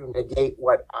true negate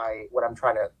what I'm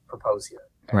trying to propose here?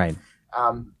 Right.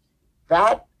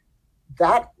 That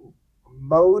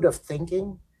mode of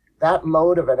thinking, that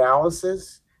mode of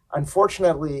analysis,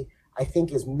 unfortunately, I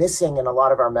think is missing in a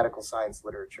lot of our medical science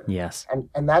literature. Yes.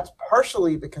 And that's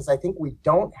partially because I think we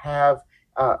don't have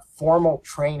formal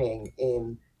training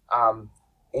in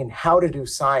how to do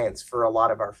science for a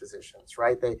lot of our physicians,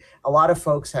 right? A lot of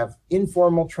folks have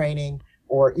informal training,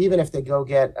 or even if they go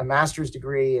get a master's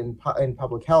degree in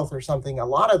public health or something, a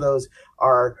lot of those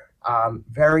are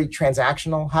very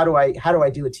transactional. How do I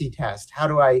do a t-test? How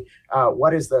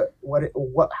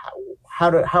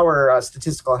are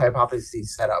statistical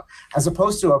hypotheses set up, as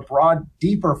opposed to a broad,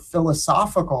 deeper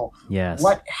philosophical? Yes.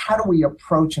 How do we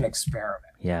approach an experiment?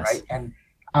 Yes. Right.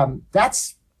 And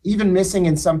that's even missing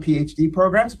in some PhD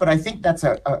programs, but I think that's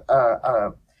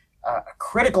a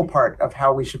critical part of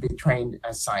how we should be trained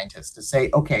as scientists to say,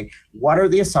 okay, what are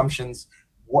the assumptions?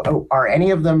 Are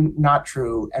any of them not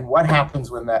true? And what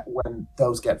happens when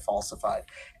those get falsified?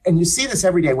 And you see this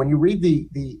every day. When you read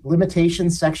the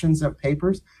limitations sections of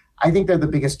papers, I think they're the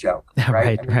biggest joke,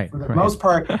 right? For the most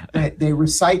part, they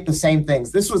recite the same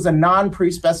things. This was a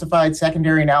non-pre-specified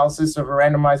secondary analysis of a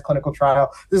randomized clinical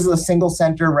trial. This is a single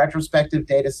center retrospective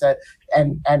data set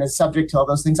and is subject to all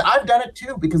those things. I've done it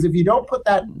too, because if you don't put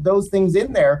those things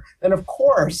in there, then of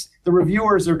course the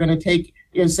reviewers are going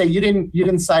to say you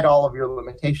didn't cite all of your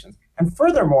limitations. And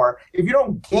furthermore, if you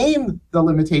don't game the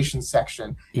limitations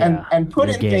section and put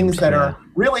in things that are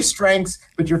really strengths,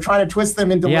 but you're trying to twist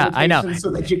them into limitations I know.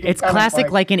 So that you can it's classic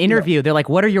like an interview. They're like,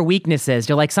 what are your weaknesses?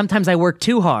 You're like, sometimes I work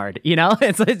too hard,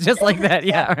 It's just like that.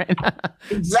 Yeah, right.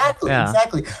 Exactly.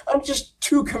 I'm just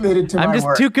too committed to my work. I'm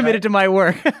just too committed to my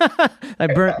work.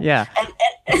 And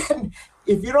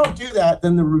if you don't do that,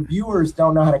 then the reviewers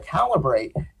don't know how to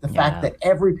calibrate the fact that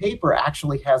every paper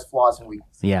actually has flaws and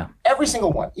weaknesses. Yeah. Every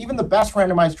single one, even the best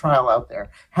randomized trial out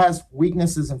there, has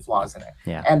weaknesses and flaws in it.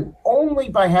 Yeah. And only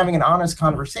by having an honest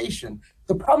conversation.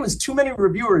 The problem is too many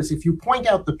reviewers, if you point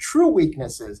out the true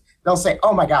weaknesses, they'll say,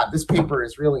 oh my God, this paper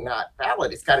is really not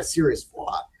valid. It's got a serious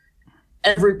flaw.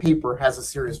 Every paper has a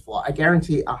serious flaw. I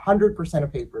guarantee 100%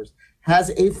 of papers has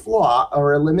a flaw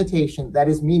or a limitation that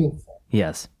is meaningful.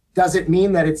 Yes. Does it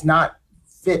mean that it's not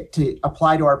fit to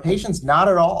apply to our patients? Not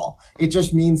at all. It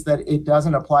just means that it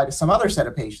doesn't apply to some other set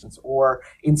of patients, or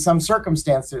in some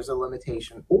circumstance there's a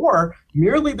limitation, or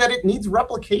merely that it needs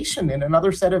replication in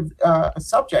another set of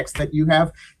subjects that you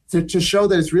have to show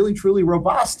that it's really truly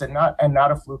robust and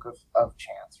not a fluke of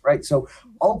chance, right? So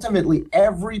ultimately,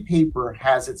 every paper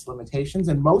has its limitations,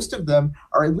 and most of them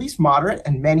are at least moderate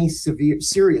and many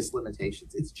serious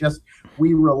limitations. It's just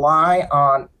we rely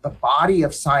on the body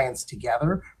of science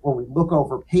together, where we look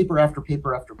over paper after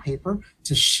paper after paper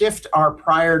to shift our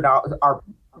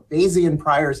Bayesian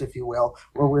priors, if you will,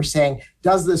 where we're saying,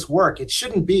 does this work? It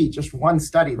shouldn't be just one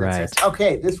study that says,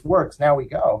 okay, this works, now we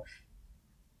go.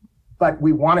 But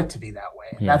we want it to be that way.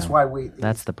 And that's why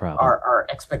that's the problem. Our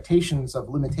expectations of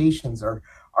limitations are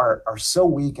so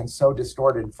weak and so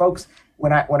distorted. Folks,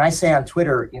 when I say on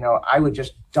Twitter, I would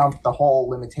just dump the whole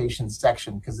limitations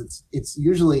section, because it's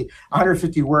usually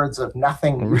 150 words of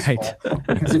nothing useful. Right.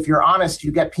 Because if you're honest,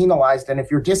 you get penalized, and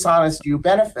if you're dishonest, you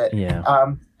benefit. Yeah.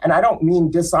 And I don't mean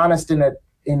dishonest in a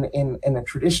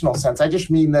traditional sense. I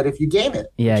just mean that if you game it.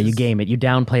 Yeah, you game it. You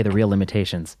downplay the real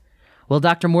limitations. Well,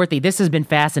 Dr. Moorthy, this has been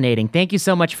fascinating. Thank you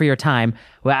so much for your time.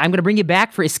 Well, I'm going to bring you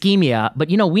back for ischemia, but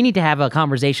we need to have a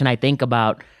conversation, I think,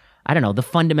 about, the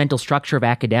fundamental structure of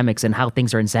academics and how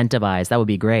things are incentivized. That would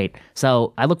be great.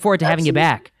 So I look forward to having you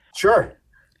back. Sure.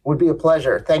 Would be a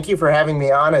pleasure. Thank you for having me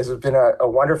on. It's been a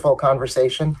wonderful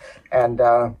conversation. And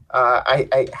how'd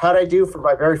I do for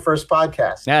my very first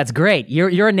podcast? That's great.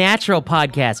 You're a natural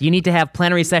podcast. You need to have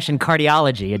Plenary Session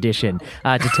Cardiology edition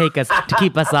to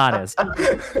keep us honest.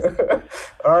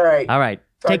 All right.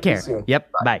 Take care. Yep.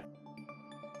 Bye.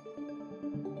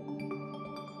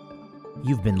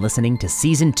 You've been listening to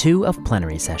Season 2 of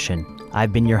Plenary Session.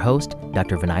 I've been your host,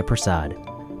 Dr. Vinay Prasad.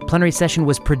 Plenary Session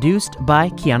was produced by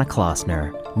Kiana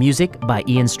Klossner. Music by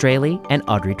Ian Straley and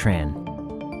Audrey Tran.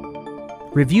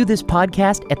 Review this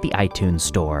podcast at the iTunes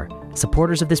Store.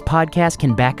 Supporters of this podcast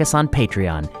can back us on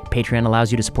Patreon. Patreon allows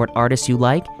you to support artists you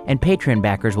like, and Patreon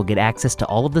backers will get access to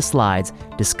all of the slides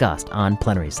discussed on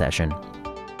Plenary Session.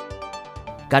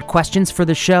 Got questions for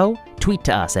the show? Tweet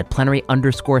to us at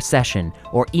plenary_session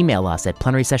or email us at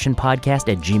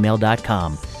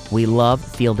plenarysessionpodcast@gmail.com. We love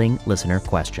fielding listener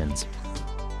questions.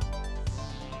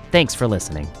 Thanks for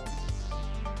listening.